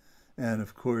 And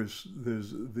of course,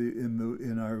 there's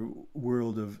in our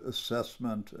world of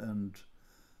assessment and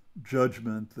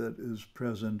judgment that is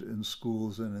present in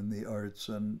schools and in the arts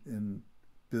and in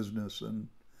business and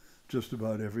just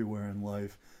about everywhere in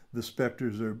life. The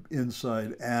specters are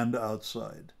inside and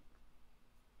outside.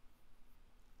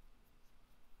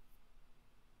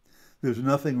 There's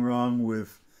nothing wrong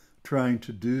with trying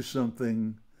to do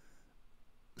something,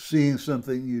 seeing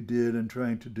something you did and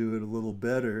trying to do it a little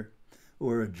better,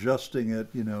 or adjusting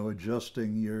it,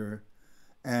 adjusting your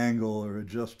angle or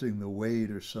adjusting the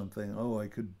weight or something. Oh, I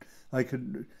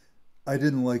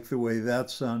didn't like the way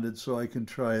that sounded, so I can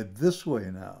try it this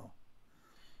way now.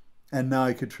 And now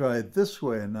I could try it this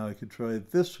way, and now I could try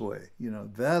it this way.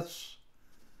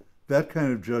 That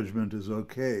kind of judgment is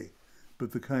okay.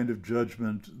 But the kind of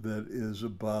judgment that is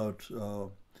about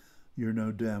you're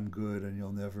no damn good and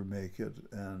you'll never make it,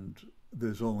 and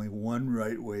there's only one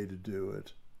right way to do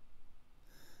it,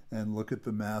 and look at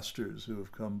the masters who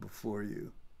have come before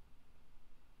you.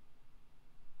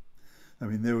 I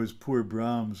mean, there was poor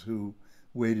Brahms who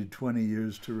waited 20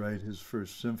 years to write his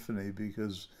first symphony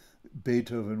because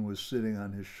Beethoven was sitting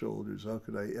on his shoulders. How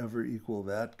could I ever equal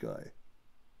that guy?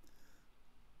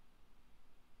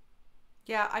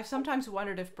 Yeah, I've sometimes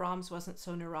wondered if Brahms wasn't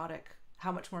so neurotic,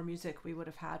 how much more music we would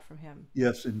have had from him.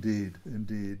 Yes, indeed,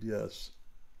 yes.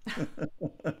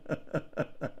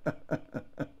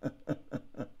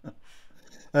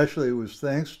 Actually, it was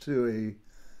thanks to a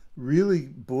really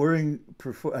boring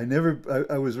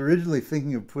I was originally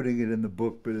thinking of putting it in the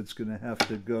book, but it's going to have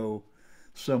to go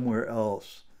somewhere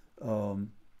else.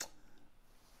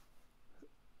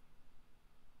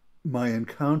 My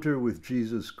encounter with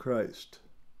Jesus Christ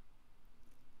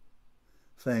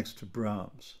thanks to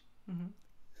Brahms. Mm-hmm.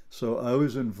 So I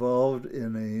was involved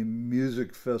in a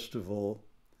music festival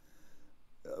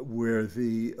where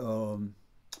the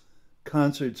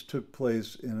concerts took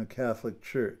place in a Catholic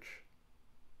church.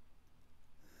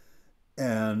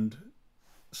 And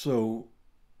so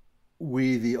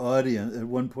we, the audience, at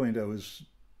one point I was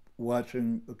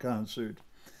watching a concert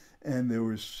and there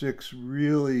were 6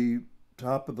 really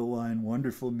top of the line,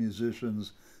 wonderful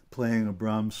musicians playing a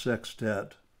Brahms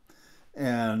sextet.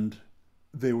 And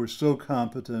they were so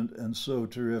competent and so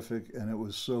terrific, and it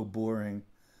was so boring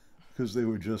because they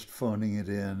were just phoning it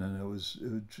in, and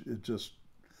it just,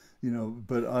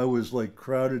 but I was like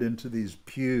crowded into these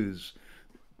pews,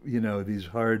 these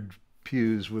hard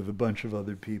pews with a bunch of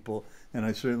other people, and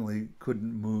I certainly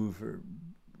couldn't move or,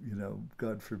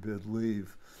 God forbid,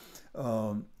 leave.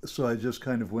 So I just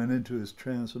kind of went into his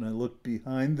trance, and I looked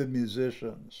behind the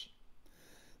musicians.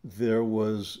 There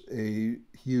was a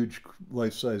huge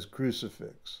life-size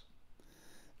crucifix.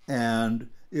 And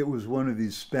it was one of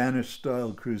these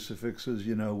Spanish-style crucifixes,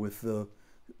 with the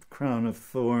crown of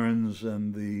thorns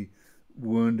and the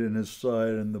wound in his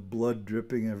side and the blood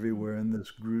dripping everywhere and this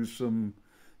gruesome,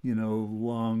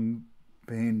 long,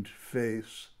 pained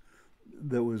face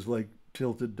that was like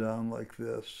tilted down like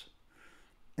this.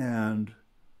 And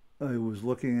I was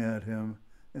looking at him,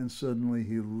 and suddenly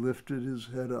he lifted his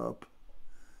head up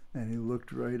and he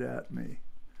looked right at me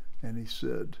and he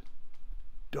said,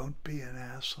 "Don't be an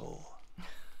asshole."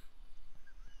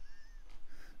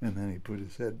 And then he put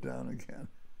his head down again.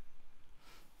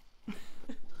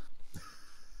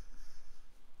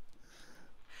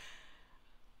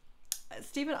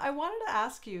 Stephen, I wanted to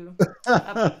ask you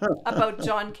about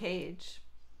John Cage.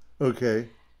 Okay.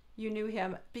 You knew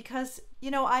him because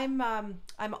I'm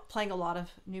playing a lot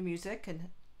of new music,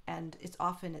 and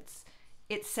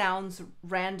it sounds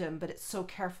random, but it's so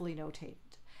carefully notated.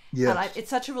 Yes. And it's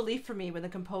such a relief for me when the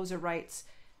composer writes,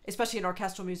 especially in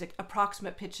orchestral music,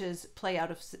 approximate pitches play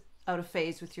out of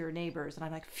phase with your neighbors, and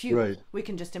I'm like, phew, right. We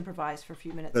can just improvise for a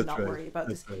few minutes That's and not right. worry about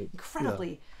That's this right. incredibly.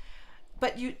 Yeah.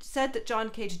 But you said that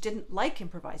John Cage didn't like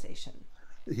improvisation.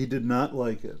 He did not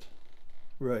like it.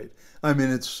 Right. I mean,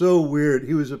 it's so weird.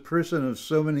 He was a person of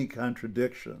so many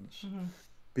contradictions Mm-hmm.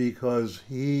 because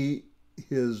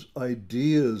his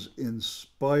ideas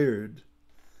inspired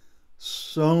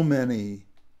so many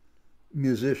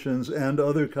musicians and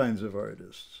other kinds of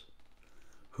artists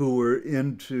who were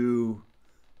into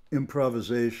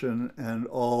improvisation and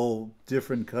all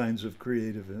different kinds of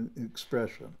creative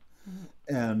expression. Mm-hmm.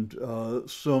 And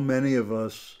so many of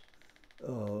us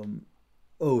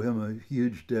owe him a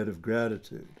huge debt of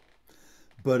gratitude.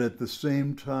 But at the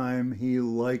same time, he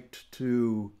liked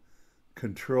to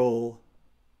control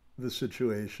the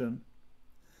situation.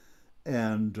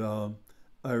 And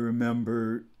I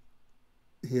remember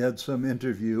he had some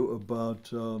interview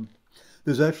about,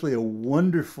 there's actually a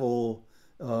wonderful,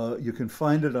 you can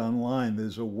find it online,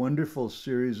 there's a wonderful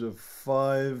series of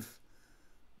 5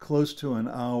 close to an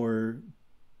hour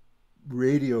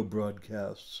radio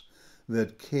broadcasts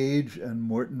that Cage and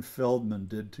Morton Feldman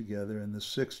did together in the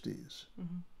 60s.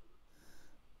 Mm-hmm.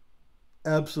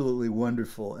 Absolutely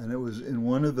wonderful. And it was in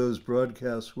one of those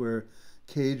broadcasts where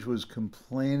Cage was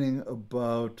complaining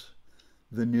about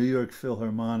the New York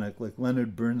Philharmonic, like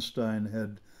Leonard Bernstein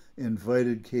had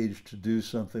invited Cage to do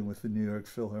something with the New York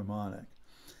Philharmonic.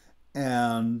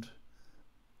 And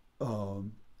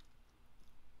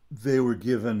they were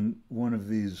given one of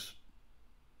these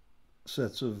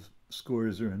sets of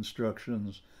scores or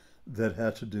instructions that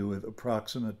had to do with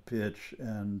approximate pitch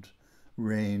and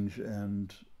range,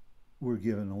 and were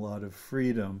given a lot of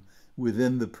freedom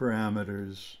within the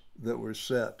parameters that were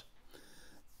set.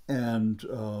 And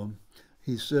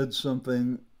he said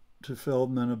something to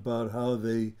Feldman about how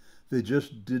they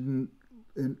just didn't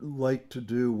like to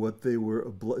do what they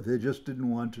were, they just didn't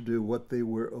want to do what they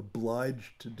were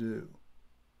obliged to do.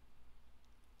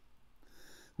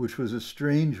 Which was a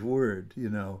strange word,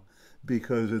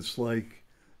 because it's like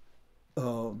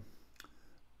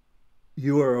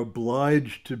you are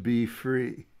obliged to be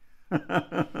free.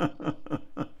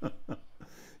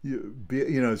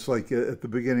 It's like at the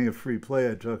beginning of Free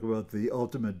Play, I talk about the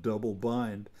ultimate double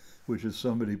bind, which is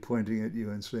somebody pointing at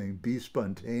you and saying, be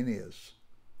spontaneous,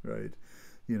 right?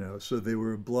 So they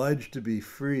were obliged to be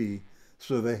free,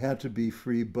 so they had to be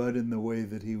free, but in the way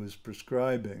that he was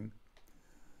prescribing.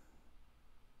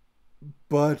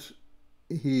 But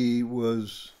he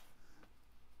was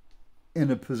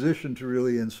in a position to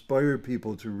really inspire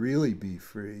people to really be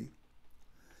free.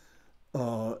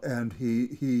 And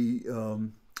he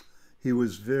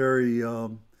was very,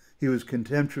 he was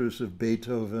contemptuous of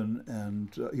Beethoven,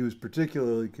 and he was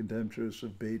particularly contemptuous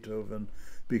of Beethoven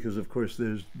because, of course,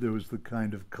 there was the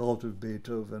kind of cult of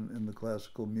Beethoven in the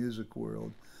classical music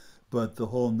world, but the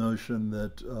whole notion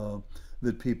that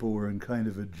people were in kind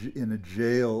of in a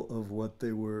jail of what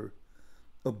they were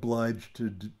obliged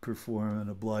to perform and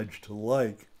obliged to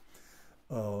like.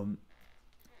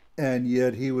 And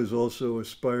yet he was also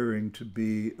aspiring to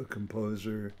be a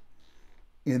composer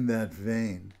in that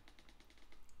vein.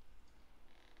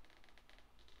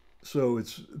 So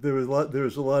there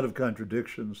was a lot of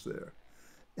contradictions there.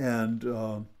 And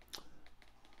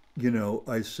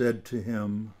I said to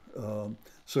him,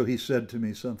 so he said to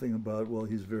me something about, well,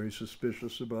 he's very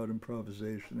suspicious about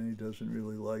improvisation and he doesn't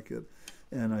really like it.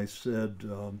 And I said,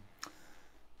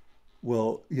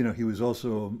 well, he was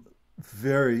also a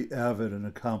very avid and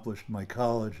accomplished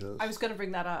mycologist. I was going to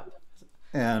bring that up.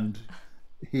 And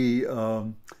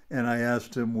and I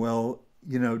asked him, well,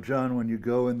 John, when you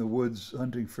go in the woods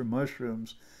hunting for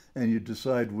mushrooms and you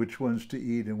decide which ones to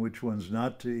eat and which ones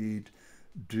not to eat,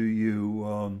 do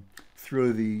you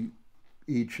throw the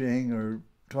I Ching or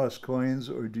toss coins,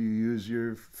 or do you use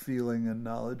your feeling and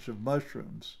knowledge of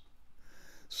mushrooms?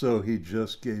 So he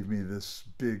just gave me this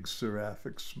big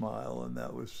seraphic smile, and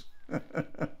that was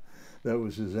that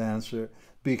was his answer,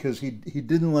 because he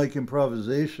didn't like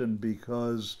improvisation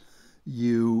because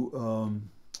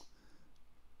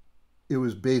it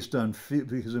was based on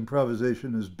because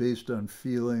improvisation is based on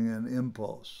feeling and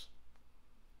impulse.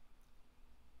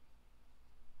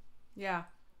 Yeah.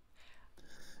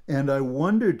 And I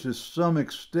wonder to some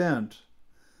extent,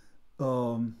 he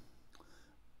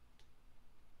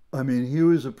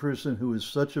was a person who was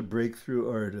such a breakthrough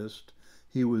artist.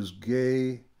 He was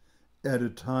gay at a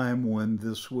time when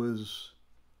this was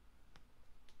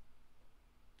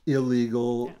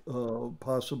illegal,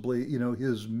 possibly.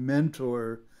 His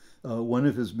mentor, one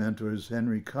of his mentors,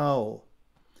 Henry Cowell,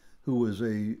 who was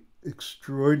a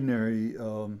extraordinary,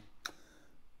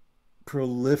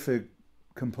 prolific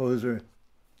composer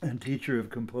and teacher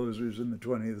of composers in the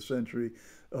 20th century.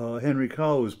 Henry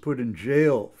Cowell was put in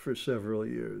jail for several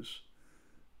years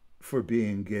for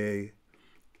being gay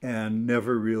and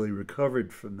never really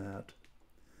recovered from that.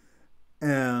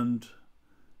 And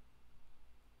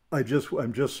I'm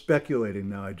just speculating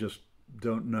now. I just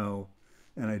don't know.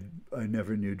 And I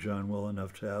never knew John well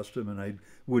enough to ask him, and I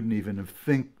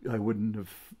wouldn't have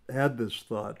had this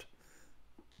thought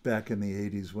back in the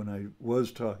 80s when I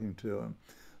was talking to him.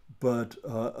 But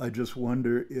I just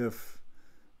wonder if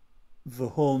the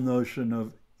whole notion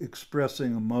of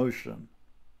expressing emotion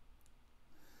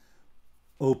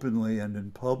openly and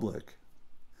in public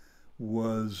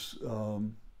was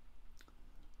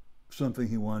something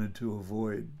he wanted to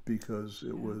avoid because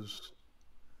it was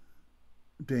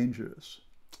dangerous.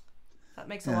 That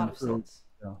makes a lot of sense.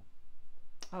 Yeah.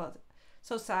 Oh,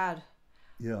 so sad.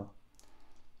 Yeah.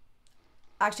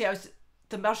 Actually,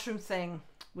 the mushroom thing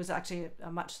was actually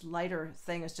a much lighter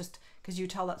thing. It's just because you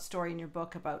tell that story in your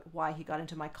book about why he got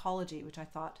into mycology, which I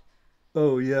thought.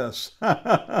 Oh, yes.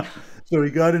 So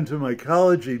he got into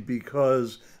mycology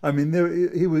because,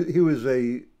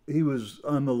 he was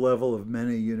on the level of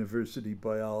many university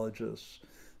biologists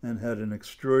and had an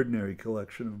extraordinary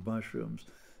collection of mushrooms.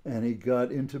 And he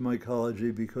got into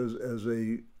mycology because as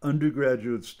a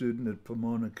undergraduate student at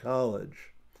Pomona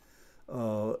College,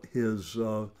 a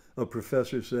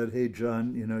professor said, "Hey,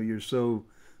 John, you're so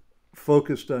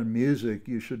focused on music,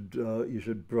 you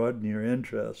should broaden your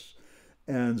interests."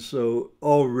 And so,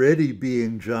 already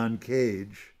being John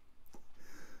Cage,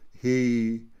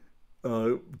 he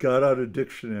got out a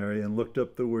dictionary and looked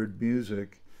up the word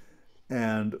music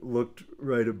and looked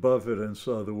right above it and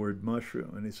saw the word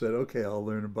mushroom. And he said, "Okay, I'll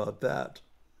learn about that."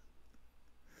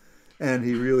 And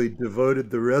he really devoted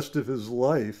the rest of his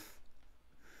life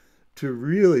to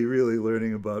really, really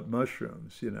learning about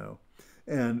mushrooms, And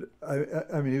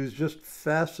he was just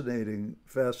fascinating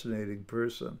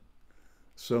person.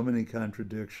 So many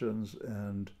contradictions,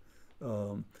 and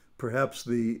perhaps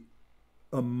the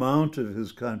amount of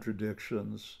his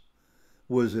contradictions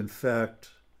was in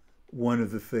fact one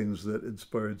of the things that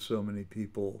inspired so many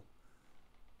people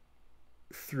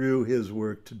through his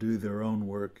work to do their own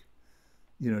work,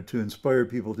 to inspire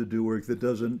people to do work that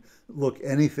doesn't look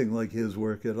anything like his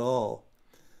work at all,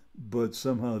 but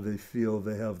somehow they feel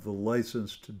they have the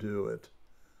license to do it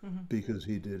because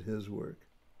he did his work.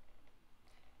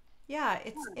 Yeah,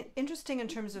 it's interesting in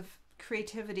terms of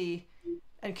creativity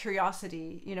and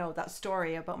curiosity, that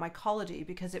story about mycology,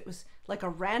 because it was like a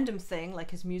random thing,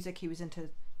 like his music, he was into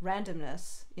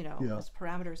randomness, his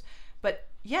parameters. But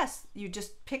yes, you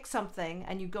just pick something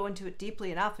and you go into it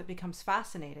deeply enough, it becomes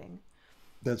fascinating.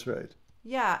 That's right.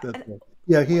 Yeah, That's and right.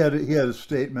 Yeah, he had a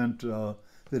statement that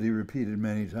he repeated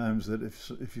many times that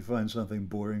if you find something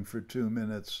boring for 2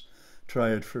 minutes,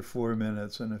 try it for 4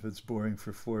 minutes, and if it's boring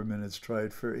for 4 minutes, try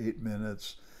it for 8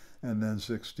 minutes, and then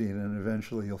 16, and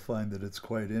eventually you'll find that it's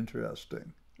quite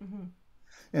interesting. mhm.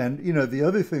 And the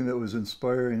other thing that was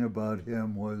inspiring about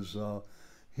him was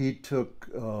he took,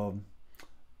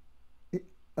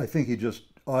 I think he just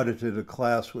audited a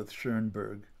class with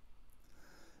Schoenberg,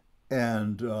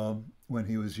 and when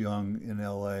he was young in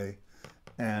L.A.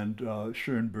 And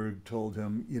Schoenberg told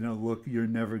him, look, you're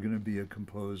never going to be a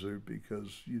composer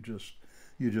because you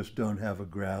just don't have a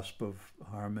grasp of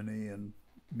harmony and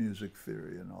music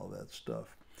theory and all that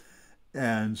stuff.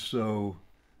 And so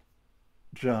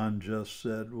John just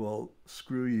said, "Well,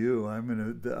 screw you.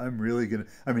 I'm really gonna."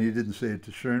 I mean, he didn't say it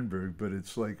to Schoenberg, but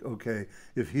it's like, okay,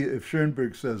 if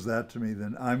Schoenberg says that to me,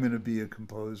 then I'm gonna be a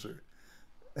composer.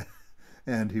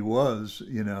 And he was,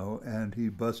 and he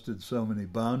busted so many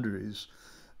boundaries.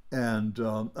 And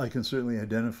I can certainly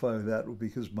identify with that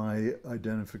because my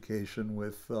identification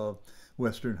with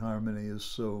Western harmony is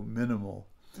so minimal.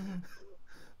 Mhm.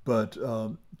 But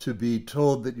to be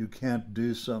told that you can't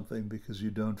do something because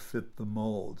you don't fit the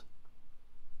mold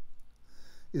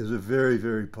is a very,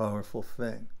 very powerful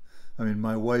thing. I mean,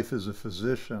 my wife is a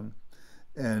physician,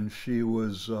 and she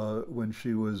was, when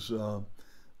she was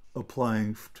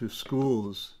applying to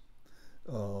schools,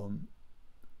 um,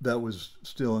 that was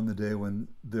still in the day when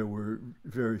there were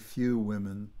very few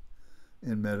women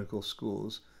in medical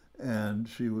schools. And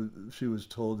she was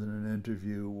told in an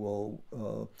interview, well,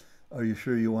 are you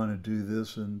sure you want to do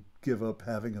this and give up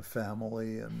having a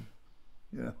family? And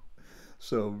you know,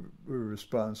 so her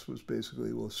response was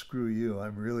basically, well, screw you.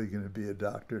 I'm really going to be a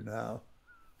doctor now.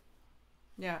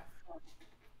 Yeah.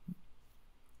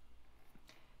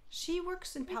 She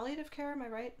works in palliative care, am I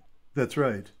right? That's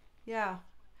right. Yeah.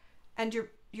 And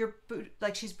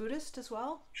like she's Buddhist as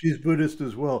well? She's Buddhist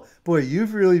as well. Boy,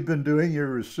 you've really been doing your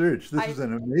research. This I is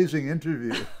an amazing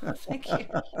interview. thank you.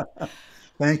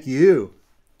 Thank you.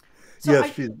 So Yes,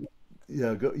 I she's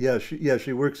yeah,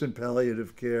 she works in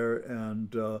palliative care,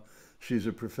 and she's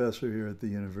a professor here at the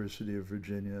University of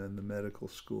Virginia in the medical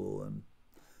school,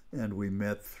 and we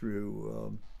met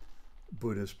through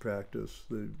Buddhist practice.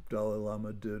 The Dalai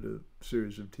Lama did a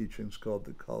series of teachings called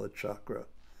the Kala Chakra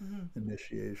mhm.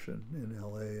 initiation in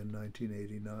LA in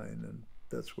 1989, and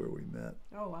that's where we met.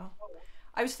 Oh wow.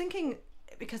 I was thinking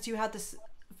because you had this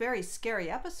very scary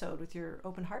episode with your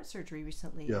open heart surgery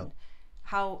recently Yeah, and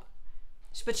how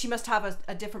but she must have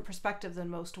a different perspective than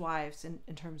most wives in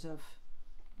terms of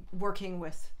working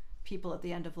with people at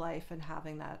the end of life and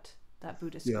having that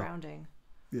Buddhist yeah, grounding.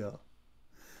 yeah.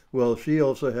 Well, she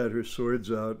also had her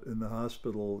swords out in the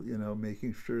hospital,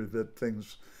 making sure that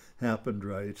things happened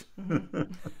right. Hmm.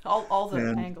 All the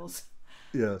And angles.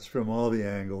 yes, from all the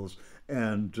angles.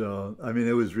 And I mean,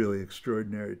 it was really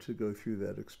extraordinary to go through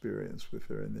that experience with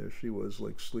her. And there she was,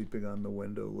 like sleeping on the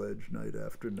window ledge night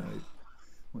after night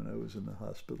when I was in the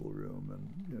hospital room.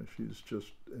 And, she's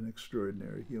just an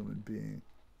extraordinary human being.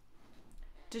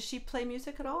 Does she play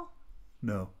music at all?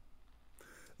 No.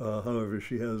 However,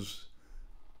 she has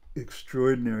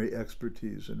extraordinary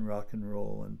expertise in rock and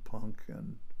roll and punk,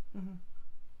 and Hmm.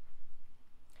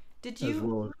 Did as you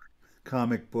well as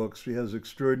comic books. She has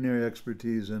extraordinary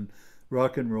expertise in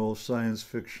rock and roll, science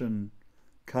fiction,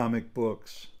 comic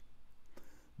books,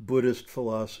 Buddhist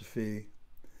philosophy,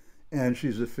 and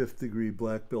she's a fifth degree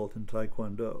black belt in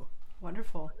Taekwondo.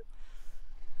 wonderful.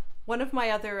 One of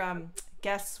my other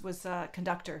guests was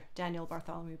conductor Daniel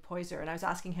Bartholomew Poyser, and I was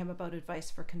asking him about advice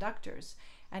for conductors,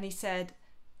 and he said,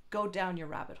 "Go down your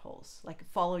rabbit holes, like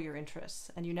follow your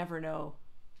interests, and you never know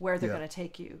where they're Yeah, going to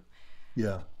take you."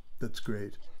 yeah, that's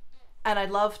great. And I'd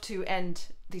love to end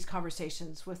these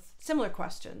conversations with similar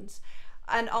questions.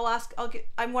 And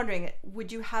I'm wondering,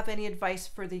 would you have any advice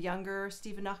for the younger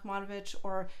Stephen Nachmanovitch,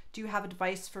 or do you have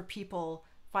advice for people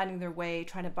finding their way,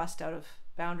 trying to bust out of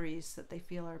boundaries that they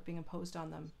feel are being imposed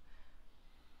on them?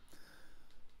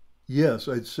 Yes,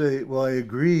 I'd say, well, I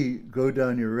agree, go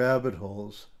down your rabbit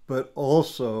holes, but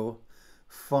also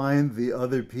find the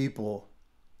other people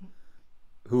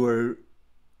who are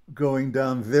going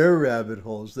down their rabbit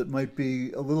holes that might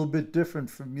be a little bit different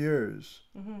from yours,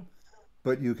 Hmm.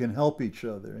 but you can help each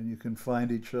other and you can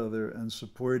find each other and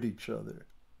support each other.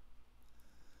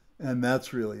 And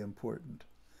that's really important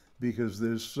because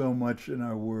there's so much in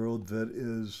our world that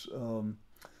is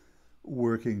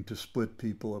working to split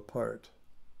people apart.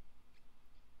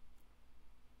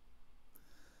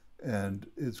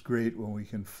 And it's great when we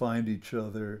can find each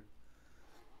other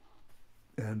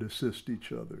and assist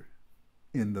each other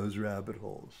in those rabbit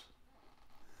holes.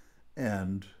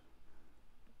 And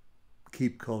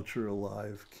keep culture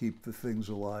alive, keep the things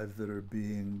alive that are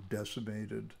being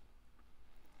decimated,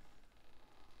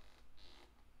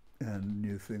 and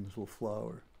new things will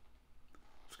flower.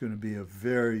 It's going to be a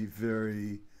very,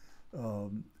 very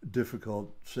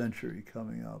difficult century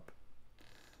coming up,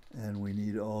 and we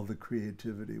need all the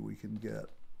creativity we can get.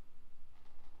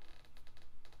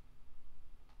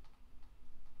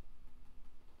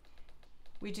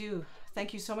 We do.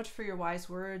 Thank you so much for your wise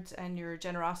words and your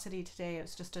generosity today. It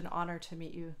was just an honor to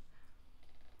meet you.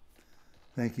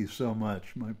 Thank you so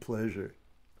much. My pleasure.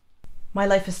 My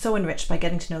life is so enriched by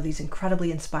getting to know these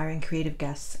incredibly inspiring creative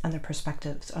guests and their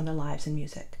perspectives on their lives in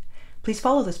music. Please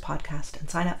follow this podcast and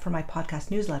sign up for my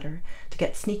podcast newsletter to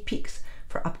get sneak peeks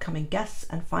for upcoming guests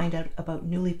and find out about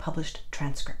newly published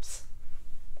transcripts.